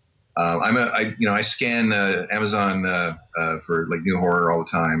 I scan Amazon for like new horror all the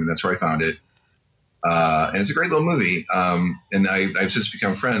time, and that's where I found it. And it's a great little movie. And I've since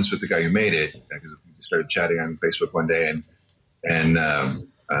become friends with the guy who made it because we started chatting on Facebook one day, and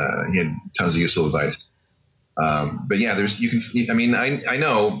he had tons of useful advice. But yeah, I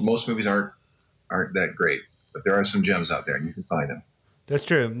know most movies aren't that great, but there are some gems out there, and you can find them. That's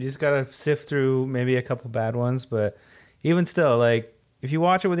true. You just gotta sift through maybe a couple bad ones, but even still, like if you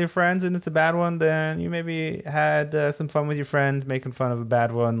watch it with your friends and it's a bad one, then you maybe had some fun with your friends making fun of a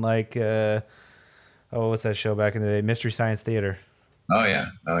bad one, like what's that show back in the day? Mystery Science Theater. Oh yeah.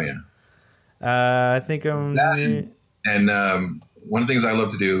 I think and one of the things I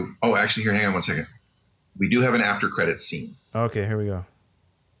love to do. Oh, actually, here, hang on one second. We do have an after credits scene. Okay, here we go.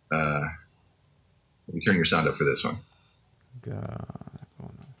 Let me turn your sound up for this one.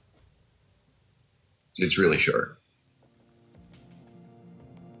 It's really short.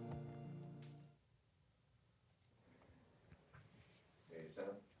 Hey, Sam.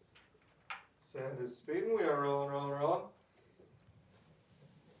 Sand is speeding. We are rolling.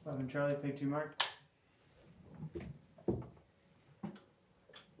 11 Charlie, take 2, Mark.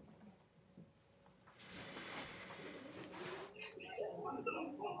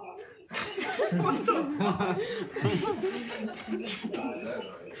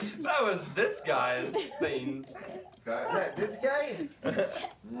 That was this guy's things. This guy?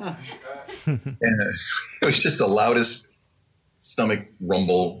 And it was just the loudest stomach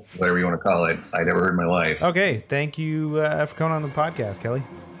rumble, whatever you want to call it, I'd ever heard in my life. Okay, thank you for coming on the podcast, Kelly.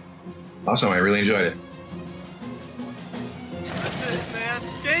 Awesome, I really enjoyed it. That's it, man.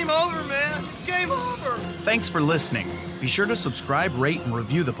 Game over, man. Game over. Thanks for listening. Be sure to subscribe, rate, and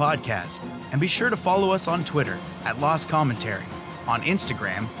review the podcast. And be sure to follow us on Twitter at Lost Commentary, on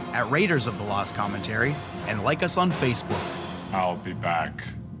Instagram at Raiders of the Lost Commentary, and like us on Facebook. I'll be back.